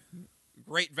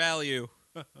 Great value.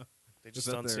 They just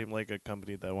that don't they're- seem like a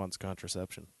company that wants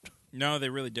contraception. No, they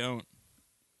really don't.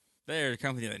 They're a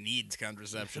company that needs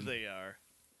contraception. They are.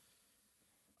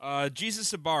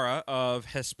 Jesus Ibarra of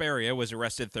Hesperia was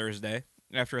arrested Thursday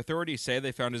after authorities say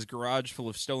they found his garage full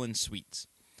of stolen sweets.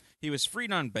 He was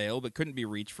freed on bail but couldn't be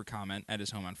reached for comment at his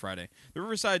home on Friday. The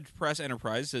Riverside Press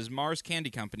Enterprise says Mars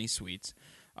Candy Company sweets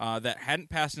that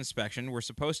hadn't passed inspection were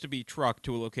supposed to be trucked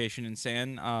to a location in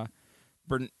San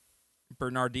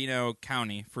Bernardino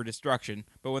County for destruction,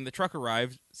 but when the truck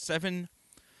arrived,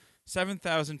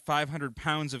 7,500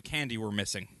 pounds of candy were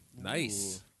missing.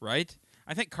 Nice. Right?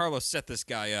 I think Carlos set this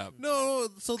guy up. No,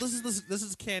 so this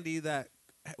is candy that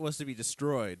was to be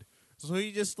destroyed. So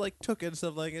he just like took it instead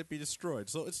of letting it be destroyed.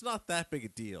 So it's not that big a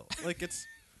deal. Like it's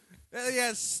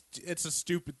it's a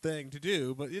stupid thing to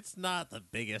do, but it's not the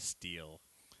biggest deal.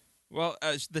 Well,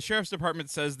 the sheriff's department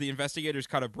says the investigators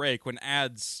caught a break when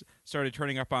ads started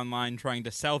turning up online trying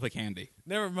to sell the candy.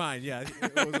 Never mind. Yeah,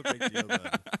 it was a big deal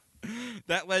then.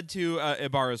 That led to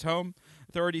Ibarra's home.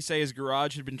 Authorities say his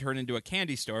garage had been turned into a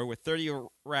candy store with 30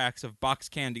 racks of box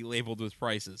candy labeled with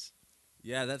prices.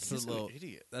 Yeah, that's He's a little an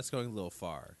idiot. That's going a little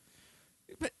far.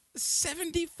 But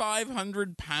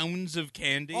 7,500 pounds of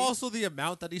candy? Also, the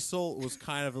amount that he sold was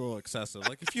kind of a little excessive.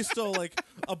 Like if you stole like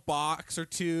a box or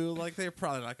two, like they're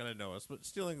probably not going to notice. But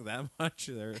stealing that much,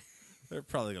 they're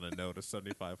probably going to notice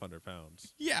 7,500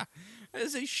 pounds. Yeah, that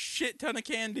is a shit ton of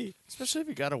candy. Especially if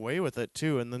you got away with it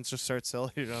too, and then just start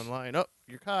selling it online. Oh,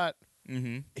 you're caught,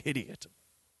 Mm-hmm. idiot.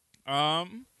 All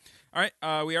right.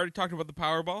 We already talked about the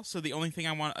Powerball, so the only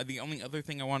other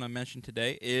thing I want to mention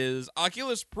today is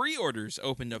Oculus pre-orders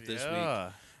opened up this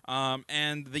week.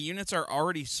 And the units are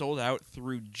already sold out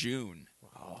through June.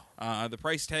 Wow. The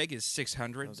price tag is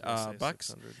 $600 bucks,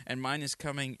 600. and mine is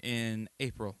coming in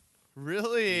April.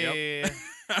 Really?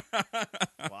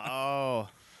 Wow.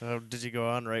 Did you go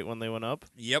on right when they went up?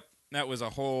 Yep. That was a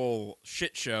whole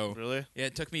shit show. Really? Yeah,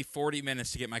 it took me 40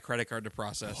 minutes to get my credit card to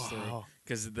process through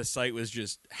because the site was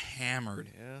just hammered.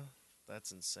 Yeah.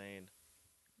 That's insane.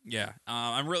 Yeah,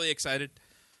 I'm really excited.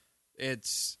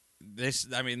 This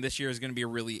year is going to be a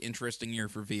really interesting year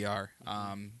for VR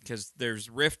because there's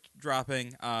Rift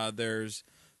dropping. There's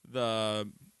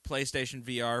the PlayStation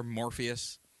VR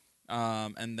Morpheus,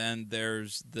 and then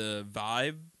there's the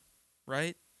Vive,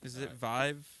 right? Is it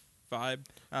Vive?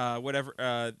 Whatever.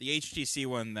 The HTC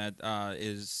one that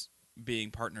is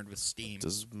being partnered with Steam.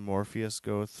 Does Morpheus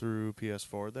go through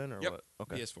PS4 then, or Yep. what?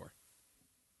 Okay. PS4.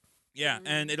 Yeah,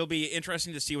 and it'll be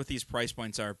interesting to see what these price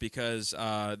points are because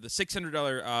the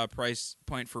 $600 price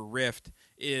point for Rift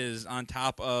is on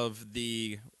top of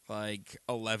the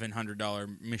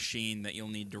 $1,100 machine that you'll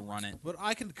need to run it. But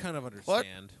I can kind of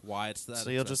understand why it's that. So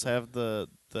you'll just have the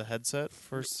headset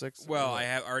for $600? Well,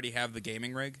 I already have the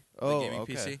gaming rig, Oh, the gaming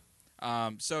okay.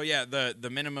 PC. So yeah, the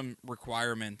minimum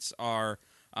requirements are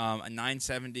a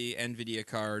 970 NVIDIA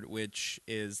card, which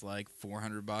is like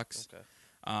 $400. Okay.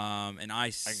 And I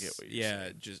get what you're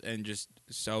saying. just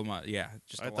so much. Yeah,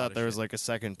 just. I a lot thought of there was shit. like a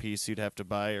second piece you'd have to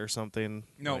buy or something.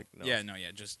 No, Like, no.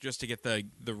 just to get the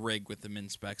rig with the min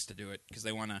specs to do it because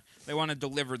they wanna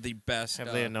deliver the best.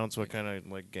 Have they announced what kind of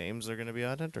like games are going to be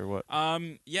on it or what?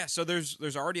 Yeah, so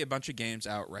there's already a bunch of games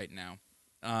out right now.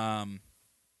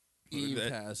 Eve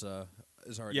that-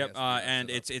 is already. Yep, has and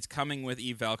set up. it's coming with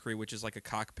Eve Valkyrie, which is like a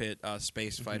cockpit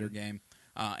space fighter game,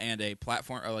 and a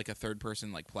platform or like a third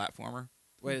person platformer.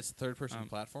 Wait, it's a third-person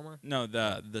platformer. No,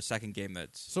 the second game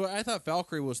that's So I thought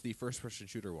Valkyrie was the first-person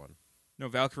shooter one. no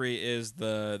Valkyrie is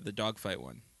the dogfight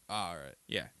one. All right.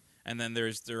 Yeah, and then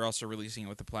they're also releasing it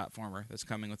with the platformer that's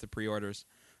coming with the pre-orders,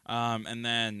 and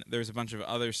then there's a bunch of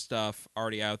other stuff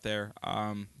already out there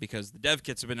because the dev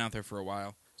kits have been out there for a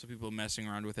while, so people are messing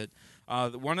around with it.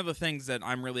 One of the things that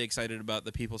I'm really excited about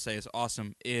that people say is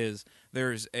awesome is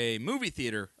there's a movie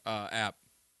theater app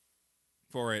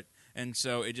for it. And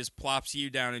so it just plops you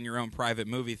down in your own private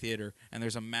movie theater, and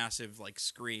there's a massive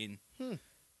screen.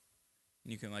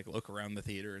 You can look around the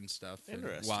theater and stuff, and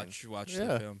Interesting. watch Yeah.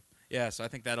 the film. Yeah, so I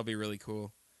think that'll be really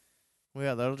cool. Well,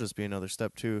 yeah, that'll just be another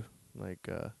step too,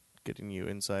 getting you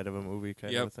inside of a movie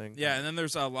kind of a thing. Yeah, and then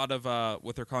there's a lot of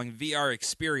what they're calling VR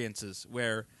experiences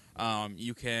where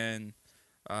you can,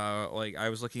 I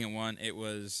was looking at one.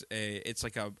 It's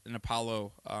like an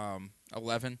Apollo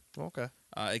 11. Okay.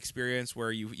 Experience where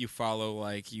you follow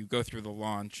you go through the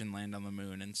launch and land on the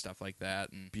moon and stuff like that,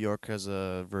 and Bjork has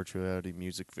a virtual reality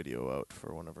music video out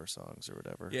for one of her songs or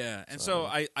whatever. yeah, and so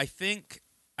I think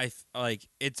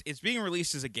it's being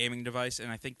released as a gaming device,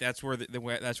 and I think that's where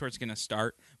that's where it's going to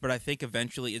start. But I think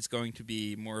eventually it's going to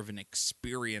be more of an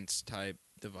experience type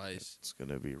device. It's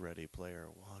gonna be Ready Player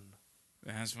One.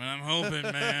 That's what I'm hoping,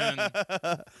 man.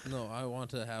 No, I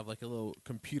want to have a little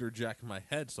computer jack in my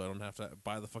head so I don't have to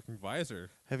buy the fucking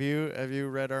visor. Have you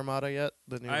read Armada yet?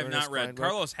 The new I have Ernest not read. Cline book?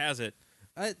 Carlos has it.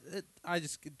 I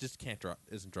just can't draw.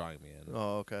 Isn't drawing me in.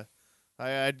 Oh, okay.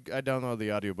 I downloaded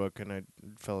the audiobook and I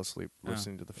fell asleep Oh.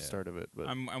 listening to the start of it. But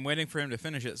I'm waiting for him to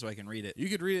finish it so I can read it. You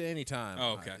could read it anytime.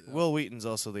 Oh, okay. Will Wheaton's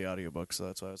also the audiobook, so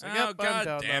that's why I was like, Oh, yep, I'm God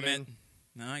damn it. downloading.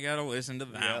 Now I gotta listen to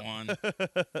that Yep.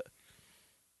 one.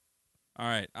 All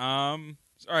right. All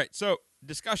right. So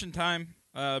discussion time,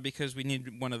 because we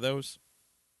need one of those.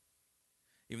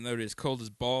 Even though it is cold as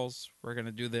balls, we're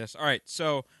gonna do this. All right.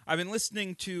 So I've been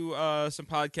listening to some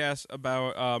podcasts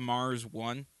about Mars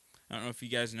One. I don't know if you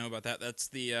guys know about that. That's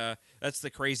the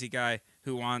crazy guy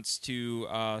who wants to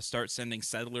start sending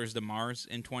settlers to Mars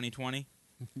in 2020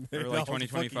 or They'll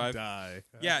 2025. fucking die.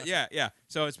 Yeah.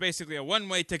 So it's basically a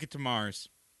one-way ticket to Mars.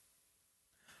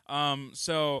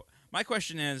 So my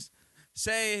question is,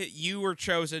 say you were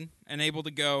chosen and able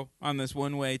to go on this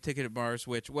one-way ticket to Mars,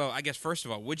 which, well, I guess first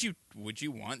of all, would you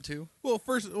want to? Well,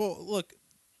 look,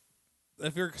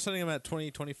 if you're sending them at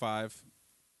 2025,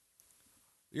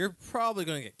 you're probably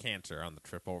going to get cancer on the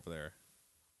trip over there.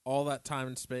 All that time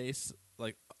and space,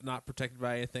 not protected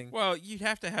by anything. Well, you'd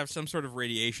have to have some sort of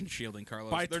radiation shielding,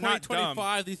 Carlos. By They're not dumb.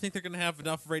 2025, do you think they're going to have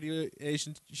enough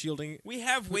radiation shielding? We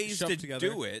have ways shoved to together?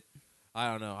 do it.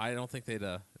 I don't know. I don't think it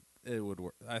would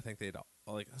work. I think they'd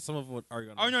some of them are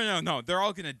going. Oh no, they're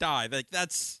all gonna die.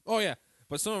 That's Oh yeah,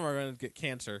 but some of them are going to get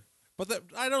cancer. But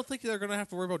I don't think they're going to have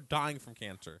to worry about dying from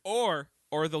cancer. or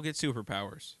or they'll get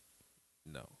superpowers.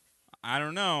 No. I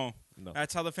don't know. No.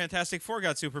 That's how the Fantastic Four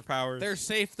got superpowers. They're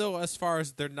safe, though, as far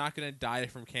as they're not going to die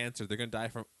from cancer. They're going to die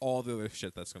from all the other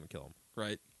shit that's going to kill them.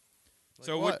 right. Like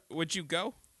So what? would you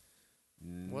go?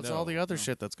 What's No. all the other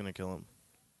shit that's gonna kill him?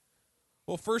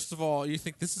 Well, first of all, you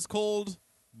think this is cold?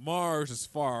 Mars is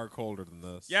far colder than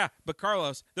this. Yeah, but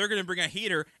Carlos, they're going to bring a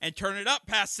heater and turn it up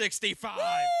past 65.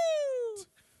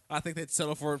 I think they'd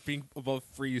settle for it being above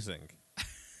freezing.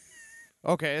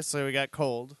 Okay, so we got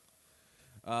cold.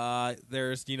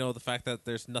 There's, the fact that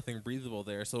there's nothing breathable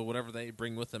there, so whatever they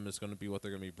bring with them is going to be what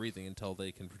they're going to be breathing until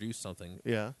they can produce something.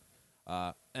 Yeah.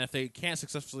 And if they can't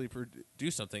successfully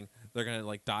produce something, they're going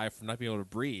to die from not being able to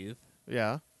breathe.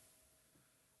 Yeah.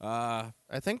 Uh,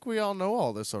 I think we all know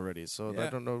all this already, so I Yeah.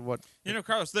 don't know what.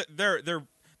 Carlos,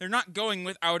 they're not going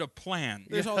without a plan.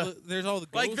 there's all the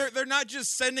Like ghosts. they're not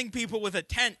just sending people with a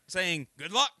tent saying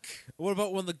good luck. What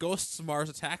about when the ghosts of Mars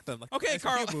attack them? Like, Okay, it's a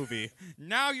Carl. good movie.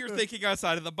 Now you're thinking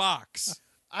outside of the box.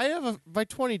 I have by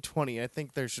 2020. I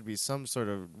think there should be some sort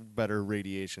of better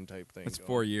radiation type thing. It's going.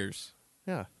 4 years.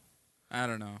 Yeah. I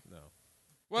don't know. No.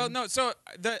 Well, no. So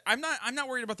I'm not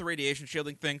worried about the radiation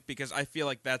shielding thing because I feel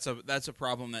like that's a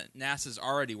problem that NASA's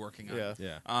already working on. Yeah.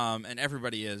 Yeah. And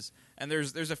everybody is. And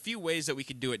there's a few ways that we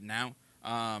could do it now.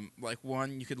 Like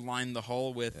one, you could line the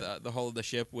hull with the hull of the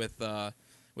ship with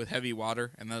heavy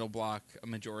water, and that'll block a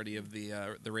majority of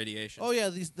the radiation. Oh yeah,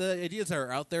 the ideas that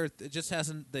are out there,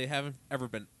 they haven't ever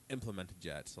been implemented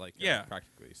yet.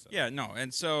 Practically. So. Yeah, no,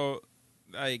 and so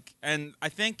and I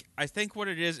think what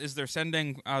it is they're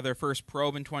sending their first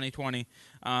probe in 2020,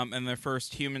 and their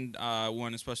first human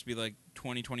one is supposed to be like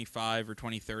 2025 or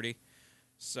 2030.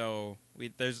 So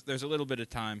there's a little bit of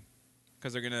time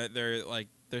because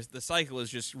the cycle is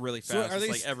just really So fast.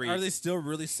 It's are they still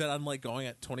really set on going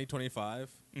at 2025?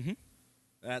 Mhm.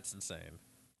 That's insane.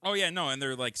 Oh yeah, no, and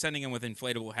they're sending them with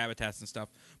inflatable habitats and stuff.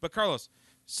 But Carlos,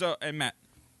 and Matt,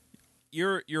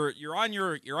 you're on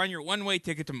your one-way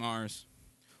ticket to Mars.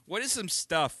 What is some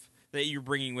stuff that you're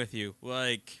bringing with you,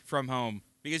 from home?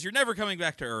 Because you're never coming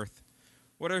back to Earth.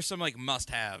 What are some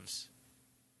must-haves?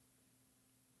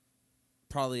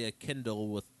 Probably a Kindle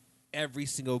with every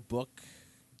single book.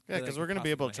 Yeah, that I because could we're gonna be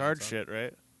possibly able to get my charge hands on. shit,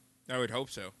 right? I would hope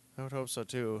so. I would hope so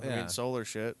too. I Yeah. mean, solar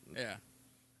shit. Yeah.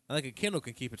 I think a Kindle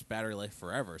can keep its battery life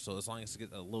forever, so as long as it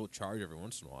gets a low charge every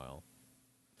once in a while.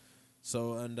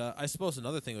 So, and I suppose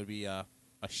another thing would be a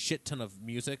shit ton of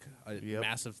music, a Yep.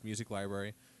 massive music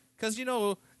library. Because, the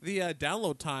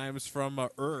download times from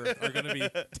Earth are going to be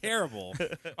terrible.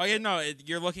 Oh yeah, no,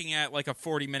 you're looking at a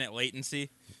 40-minute latency.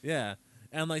 Yeah.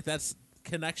 And, that's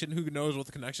connection, who knows what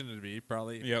the connection would be,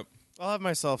 probably. Yep. I'll have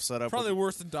myself set up Probably with,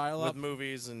 worse than dial-up. with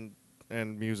movies and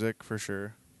music for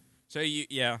sure. So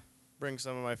Bring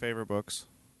some of my favorite books,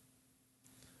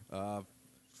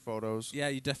 photos. Yeah,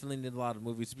 you definitely need a lot of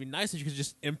movies. It'd be nice if you could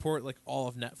just import, all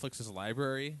of Netflix's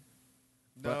library.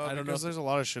 But No, I don't know because if- there's a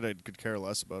lot of shit I could care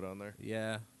less about on there.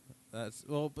 Yeah. But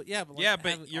but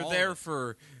having you're all there of it-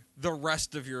 for the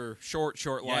rest of your short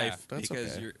Yeah, life that's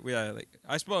because okay.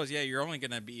 I suppose you're only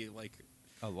gonna be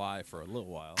alive for a little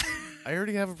while. I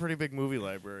already have a pretty big movie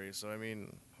library, so I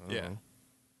mean, I don't Yeah. know.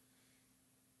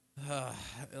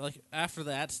 After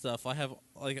that stuff, I have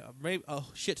maybe a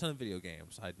shit ton of video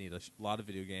games. I'd need a lot of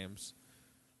video games.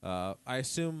 I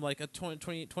assume a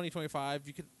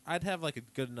 2025, I'd have a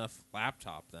good enough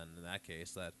laptop then in that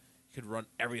case that could run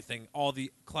everything, all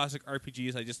the classic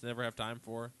RPGs I just never have time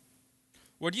for.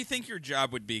 What do you think your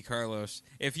job would be, Carlos?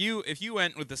 If you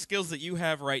went with the skills that you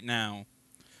have right now,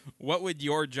 what would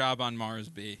your job on Mars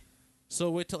be?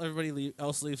 So wait till everybody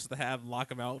else leaves the hab and lock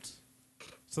them out.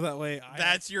 So that way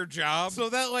That's your job? so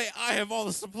that way I have all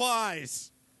the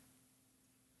supplies.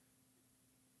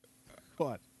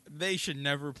 What? They should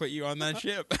never put you on that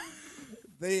ship.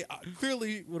 They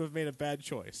clearly would have made a bad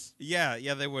choice. Yeah,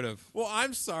 they would have. Well,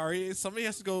 I'm sorry. Somebody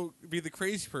has to go be the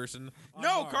crazy person. on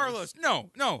No, Mars. Carlos,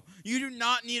 no. You do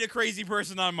not need a crazy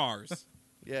person on Mars.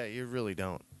 Yeah, you really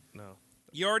don't. No.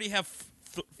 You already have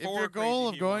If four your goal crazy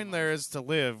of people on going Mars. there is to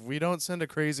live, we don't send a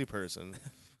crazy person.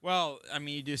 Well, I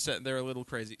mean, you do said they're a little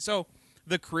crazy. So,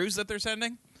 the crews that they're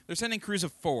sending crews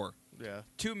of 4. Yeah.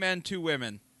 2 men, 2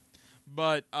 women.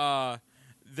 But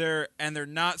they're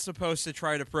not supposed to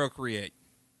try to procreate.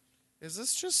 Is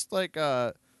this just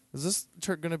is this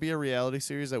going to be a reality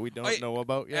series that we don't know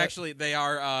about yet? Actually, they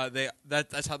are.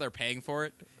 That's how they're paying for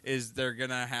it. Is they're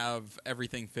gonna have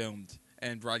everything filmed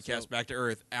and broadcast back to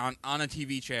Earth on a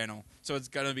TV channel. So it's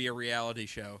gonna be a reality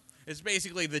show. It's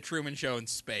basically the Truman Show in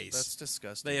space. That's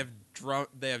disgusting.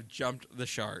 They have jumped the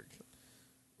shark.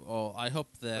 Well, I hope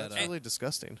that That's really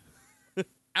disgusting.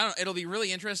 I don't know. It'll be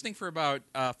really interesting for about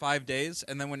 5 days,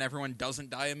 and then when everyone doesn't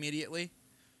die immediately,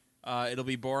 it'll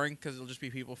be boring because it'll just be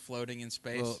people floating in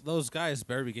space. Well, those guys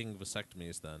better be getting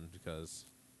vasectomies then, because,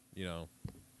 you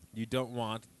don't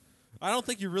want. I don't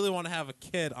think you really want to have a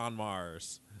kid on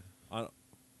Mars.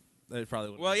 They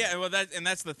probably wouldn't. Well, yeah,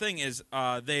 that's the thing is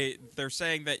they're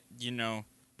saying that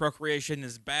procreation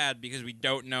is bad because we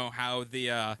don't know how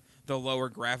the lower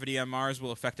gravity on Mars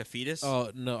will affect a fetus.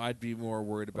 Oh no, I'd be more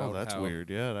worried about. Oh, that's how, weird.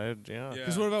 Yeah.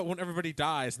 Because what about when everybody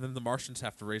dies and then the Martians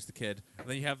have to raise the kid, and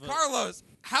then you have Carlos,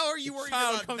 how are you worried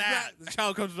about that? The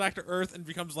child comes back to Earth and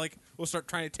becomes we'll start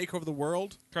trying to take over the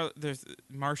world.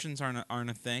 Martians aren't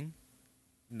a thing.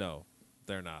 No,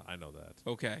 they're not. I know that.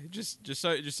 Okay, just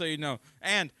so you know.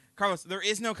 And Carlos, there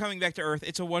is no coming back to Earth.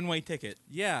 It's a one-way ticket.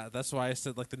 Yeah, that's why I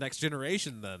said the next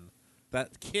generation. Then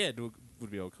that kid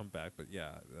would be able to come back. But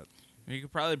yeah, You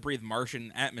could probably breathe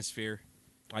Martian atmosphere.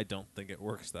 I don't think it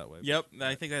works that way. Yep,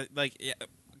 I think that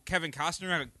Kevin Costner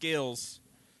had gills,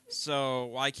 so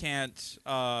why can't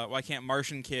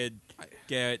Martian kid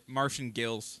get Martian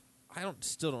gills? I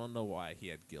still don't know why he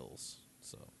had gills.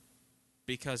 So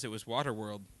Because it was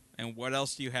Waterworld, and what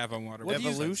else do you have on Waterworld?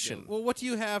 Evolution. Well, what would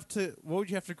you have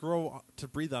to grow to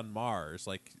breathe on Mars?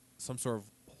 Like some sort of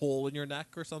hole in your neck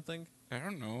or something? I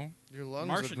don't know. Your lungs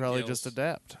Martian would probably gills. just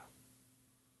adapt.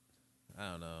 I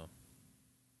don't know.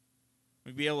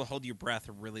 We'd be able to hold your breath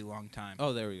a really long time.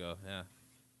 Oh, there we go. Yeah,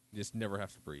 you just never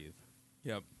have to breathe.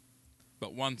 Yep.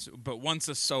 But once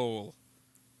a soul.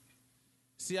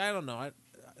 See, I don't know.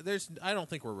 I don't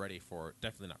think we're ready for it.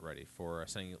 Definitely not ready for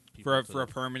sending people For a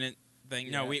permanent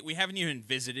thing. No, Yeah. we haven't even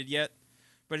visited yet.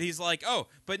 But he's like,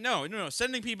 but no.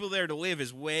 Sending people there to live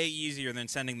is way easier than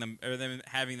sending them or than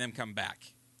having them come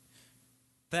back.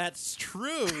 That's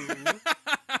true.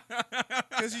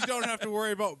 Because you don't have to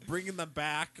worry about bringing them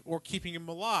back or keeping them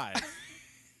alive.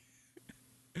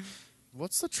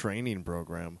 What's the training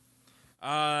program?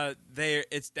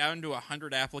 It's down to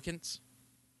 100 applicants,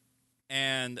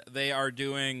 and they are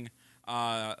doing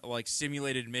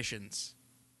simulated missions.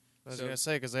 I was So- gonna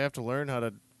say because they have to learn how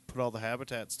to put all the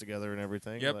habitats together and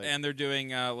everything. Yep, like- and they're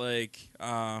doing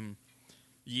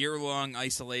year-long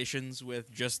isolations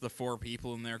with just the 4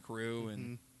 people in their crew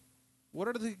and What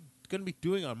are they going to be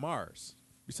doing on Mars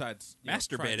besides trying to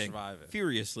masturbating survive it?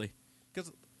 furiously.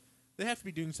 Because they have to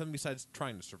be doing something besides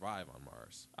trying to survive on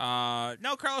Mars.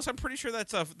 No, Carlos, I'm pretty sure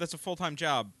that's a full-time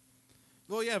job.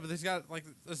 Well, yeah, but they've got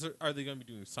are they going to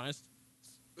be doing science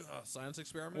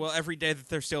experiments? Well, every day that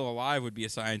they're still alive would be a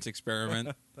science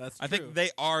experiment. that's I true. think they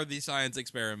are the science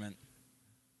experiment.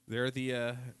 They're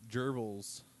the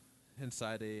gerbils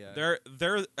inside a They're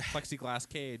plexiglass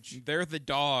cage. they're the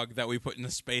dog that we put in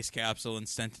a space capsule and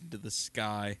sent into the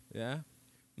sky. Yeah,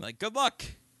 Like, good luck,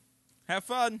 have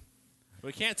fun.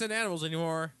 we can't send animals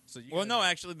anymore. So Well, no,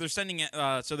 actually, they're sending it.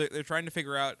 So they're trying to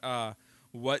figure out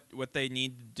what they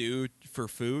need to do for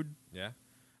food. yeah,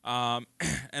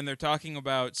 And they're talking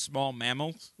about small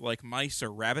mammals like mice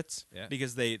or rabbits Yeah.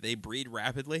 because they breed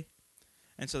rapidly,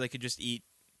 and so they could just eat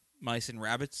mice and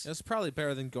rabbits. it's probably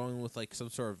better than going with some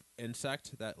sort of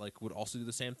insect that would also do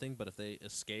the same thing. But if they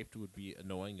escaped, it would be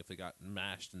annoying if they got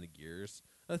mashed in the gears.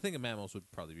 I think mammals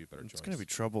would probably be a better choice. it's gonna be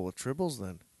trouble with tribbles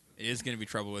then. It is going to be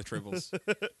trouble with tribbles.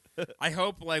 I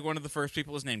hope one of the first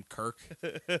people is named Kirk.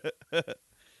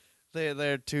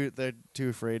 They're too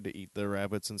afraid to eat the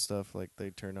rabbits and stuff. Like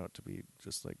they turn out to be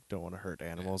just don't want to hurt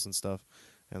animals and stuff.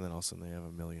 And then all of a sudden they have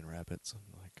 1 million rabbits. And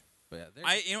But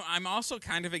yeah, I'm also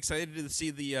kind of excited to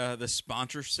see the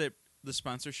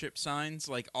sponsorship signs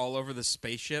all over the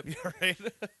spaceship. right.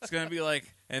 It's gonna be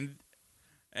and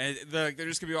they're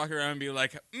just gonna be walking around and be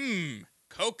like,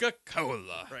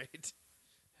 Coca-Cola. Right.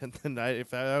 And then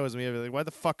if that was me, I'd be like, why the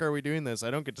fuck are we doing this?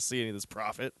 I don't get to see any of this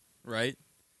profit. Right?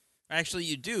 Actually,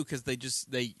 you do because they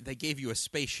gave you a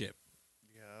spaceship.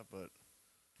 Yeah, but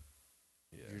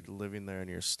you're living there and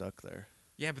you're stuck there.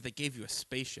 Yeah, but they gave you a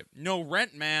spaceship. No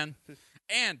rent, man.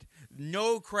 And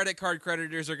no credit card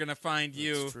creditors are gonna find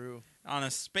you That's true. on a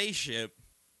spaceship.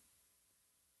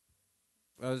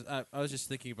 I was just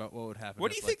thinking about what would happen.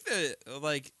 What do you think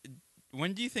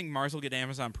when do you think Mars will get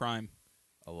Amazon Prime?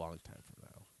 A long time from now.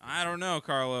 I don't know,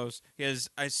 Carlos, because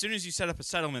as soon as you set up a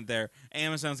settlement there,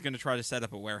 Amazon's going to try to set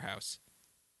up a warehouse.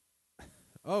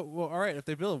 Oh well, all right. If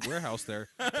they build a warehouse there,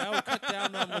 that would cut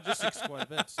down on logistics quite a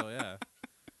bit. So yeah,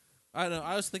 I don't know.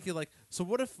 I was thinking so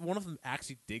what if one of them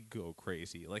actually did go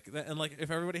crazy, and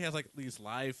if everybody has these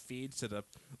live feeds set up,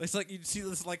 it's you'd see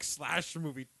this slasher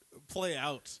movie play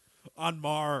out on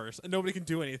Mars, and nobody can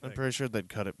do anything. I'm pretty sure they'd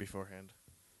cut it beforehand.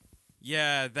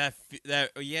 Yeah, that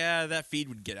feed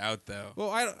would get out though. Well,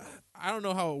 I don't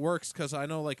know how it works because I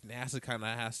know like NASA kind of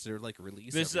has to like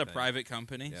release. This is a everything. private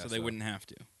company, Yeah, so they so- wouldn't have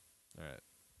to. All right.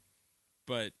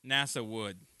 But NASA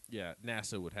would. Yeah,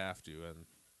 NASA would have to, and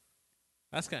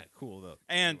that's kind of cool though.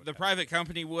 And They would the have private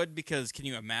company would, because can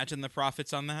you imagine the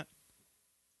profits on that?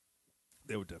 to.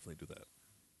 They would definitely do that.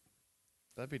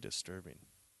 That'd be disturbing.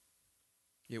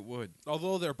 It would.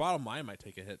 Although their bottom line might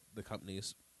take a hit, the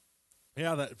companies.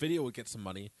 Yeah, that video would get some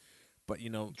money, but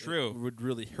True. it would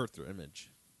really hurt their image.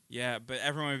 Yeah, but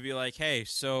everyone would be like, "Hey,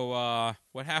 so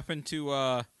what happened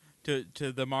to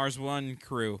the Mars One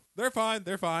crew?" They're fine.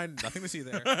 They're fine. Nothing to see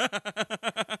there.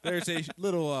 There's a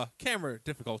little camera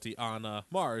difficulty on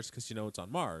Mars because it's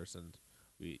on Mars, and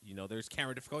there's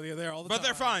camera difficulty there all the time. But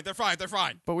they're fine. They're fine. They're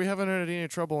fine. But we haven't had any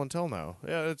trouble until now.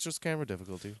 Yeah, it's just camera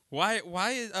difficulty. Why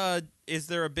is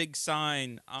there a big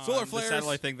sign on Solar the flares.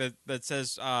 satellite thing that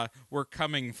says "We're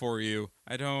coming for you"?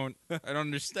 I don't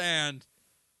understand.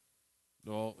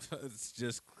 Well, it's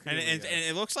just And clearly, and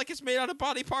it looks like it's made out of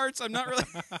body parts. I'm not really.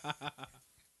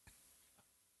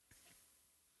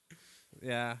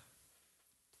 yeah.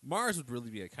 Mars would really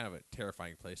be a kind of a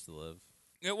terrifying place to live.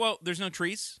 Yeah, well, there's no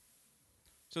trees,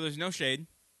 so there's no shade.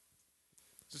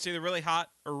 So it's either really hot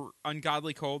or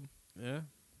ungodly cold. Yeah.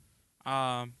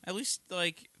 At least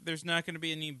like there's not going to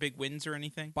be any big winds or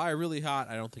anything. By really hot,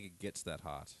 I don't think it gets that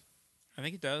hot. I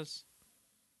think it does.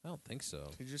 I don't think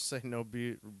so. Did you just say no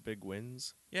big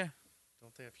winds? Yeah.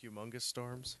 Don't they have humongous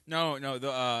storms? No. They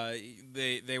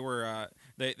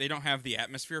don't have the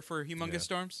atmosphere for humongous Yeah.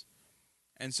 storms,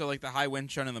 and so like the high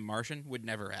wind shown in The Martian would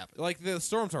never happen. Like the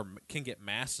storms can get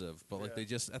massive, but like Yeah. they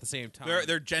just at the same time.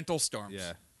 They're gentle storms.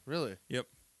 yeah. Really? Yep.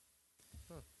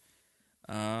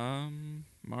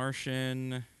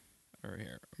 Martian, or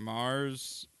here,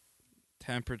 Mars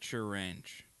temperature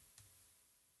range.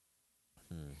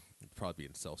 It'd probably be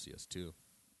in Celsius too.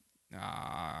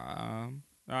 I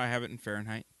have it in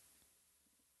Fahrenheit.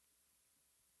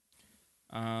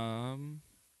 And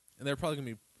they're probably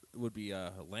gonna would be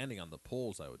landing on the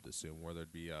poles, I would assume, where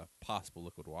there'd be possible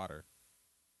liquid water.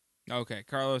 Okay,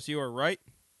 Carlos, you are right.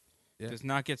 Yeah. Does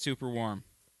not get super warm.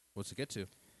 What's it get to?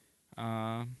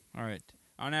 All right.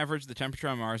 On average, the temperature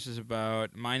on Mars is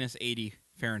about minus 80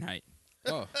 Fahrenheit.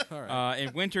 Oh, all right.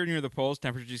 In winter near the poles,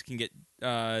 temperatures can get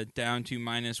down to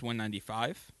minus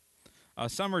 195. A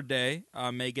summer day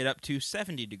may get up to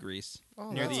 70 degrees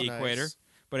Oh, near that's the equator, nice.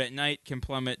 but at night can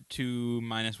plummet to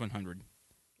minus 100.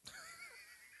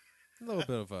 A little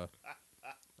bit of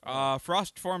a.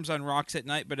 Frost forms on rocks at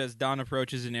night, but as dawn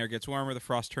approaches and air gets warmer, the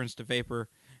frost turns to vapor,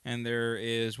 and there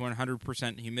is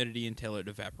 100% humidity until it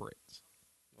evaporates.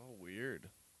 Oh, weird.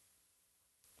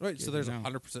 Right, Good so there's to know.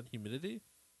 100% humidity?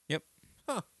 Yep.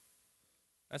 Huh.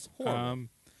 That's horrible.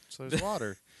 So there's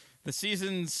water. The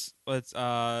seasons,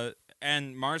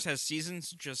 and Mars has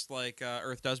seasons just like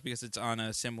Earth does because it's on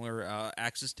a similar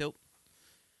axis tilt,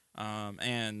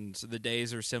 and the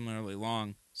days are similarly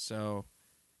long. So,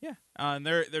 yeah, and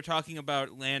they're talking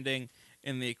about landing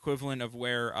in the equivalent of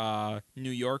where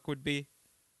New York would be,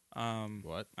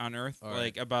 What? on Earth, All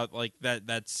like right. about like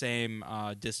that same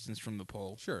distance from the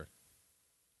pole, Sure.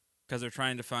 because they're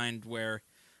trying to find where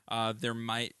they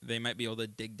might be able to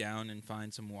dig down and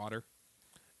find some water.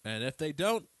 And if they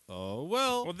don't, oh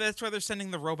well. Well, that's why they're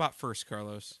sending the robot first,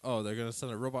 Carlos. Oh, they're gonna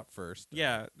send a robot first.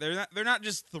 Yeah, they're not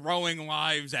just throwing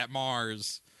lives at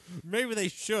Mars. Maybe they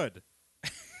should.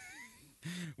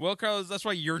 Well, Carlos, that's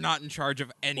why you're not in charge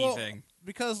of anything. Well,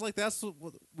 because like that's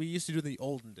what we used to do in the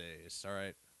olden days. All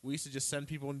right, we used to just send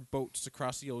people in boats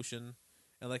across the ocean,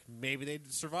 and like maybe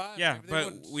they'd survive. yeah, maybe they but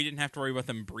wouldn't. we didn't have to worry about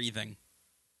them breathing.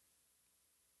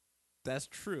 That's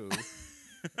true.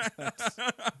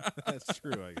 that's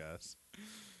true, I guess.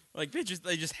 Like they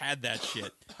just had that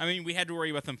shit. I mean, we had to worry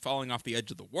about them falling off the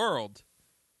edge of the world.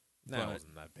 That But-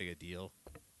 wasn't that big a deal.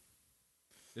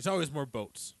 There's always more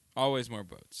boats. Always more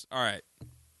boats. All right,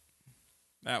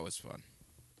 that was fun.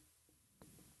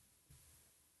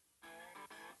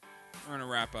 We're gonna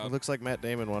wrap It up. looks like Matt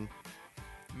Damon won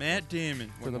Matt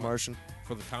Damon for The Martian.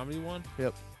 For the comedy one?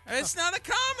 Yep. It's not a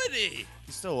comedy.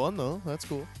 He still won, though. That's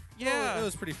cool. Yeah. Well, it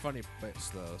was pretty funny bits,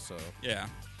 though, so. Yeah.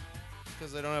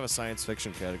 Because they don't have a science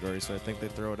fiction category, so I think they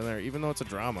throw it in there, even though it's a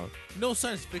drama. No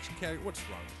science fiction category. What's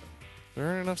wrong with them? There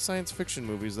aren't enough science fiction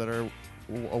movies that are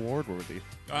award worthy.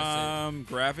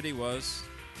 Gravity was.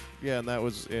 Yeah, and that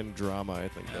was in drama, I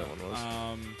think that one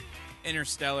was.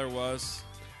 Interstellar was.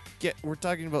 We're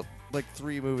talking about like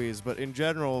 3 movies, but in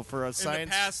general, for a In the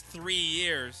science past 3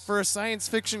 years. for a science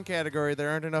fiction category, there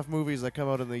aren't enough movies that come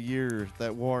out in the year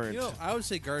that warrant. You know, I would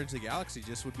say Guardians of the Galaxy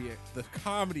just would be the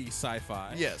comedy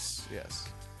sci-fi. yes.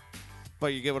 But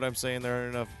you get what I'm saying. There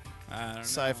aren't enough I don't know.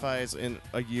 sci-fis in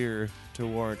a year to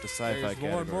warrant a sci-fi There's more and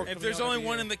category. more- If coming there's out only every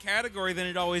one year. in the category, then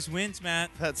it always wins,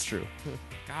 Matt. That's true.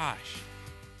 Gosh.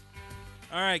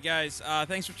 All right, guys.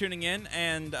 Thanks for tuning in.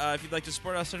 And if you'd like to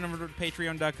support us, head over to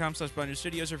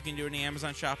patreon.com/BlindNinjaStudios, or if you can do any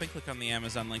Amazon shopping, click on the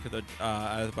Amazon link at the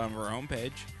bottom of our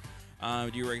homepage.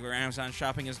 We do regular Amazon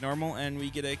shopping as normal, and we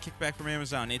get a kickback from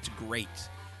Amazon. It's great.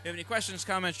 If you have any questions,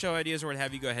 comments, show ideas, or what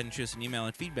have you, go ahead and shoot us an email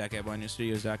at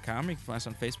feedback@blindnewstudios.com. You can find us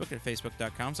on Facebook at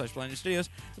facebook.com/blindnewstudios.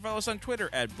 And follow us on Twitter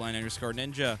at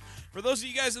blind_ninja. For those of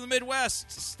you guys in the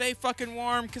Midwest, stay fucking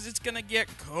warm because it's going to get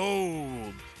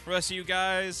cold. For the rest of you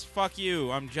guys, fuck you.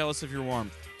 I'm jealous of your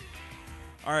warmth.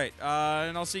 All right,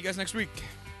 and I'll see you guys next week.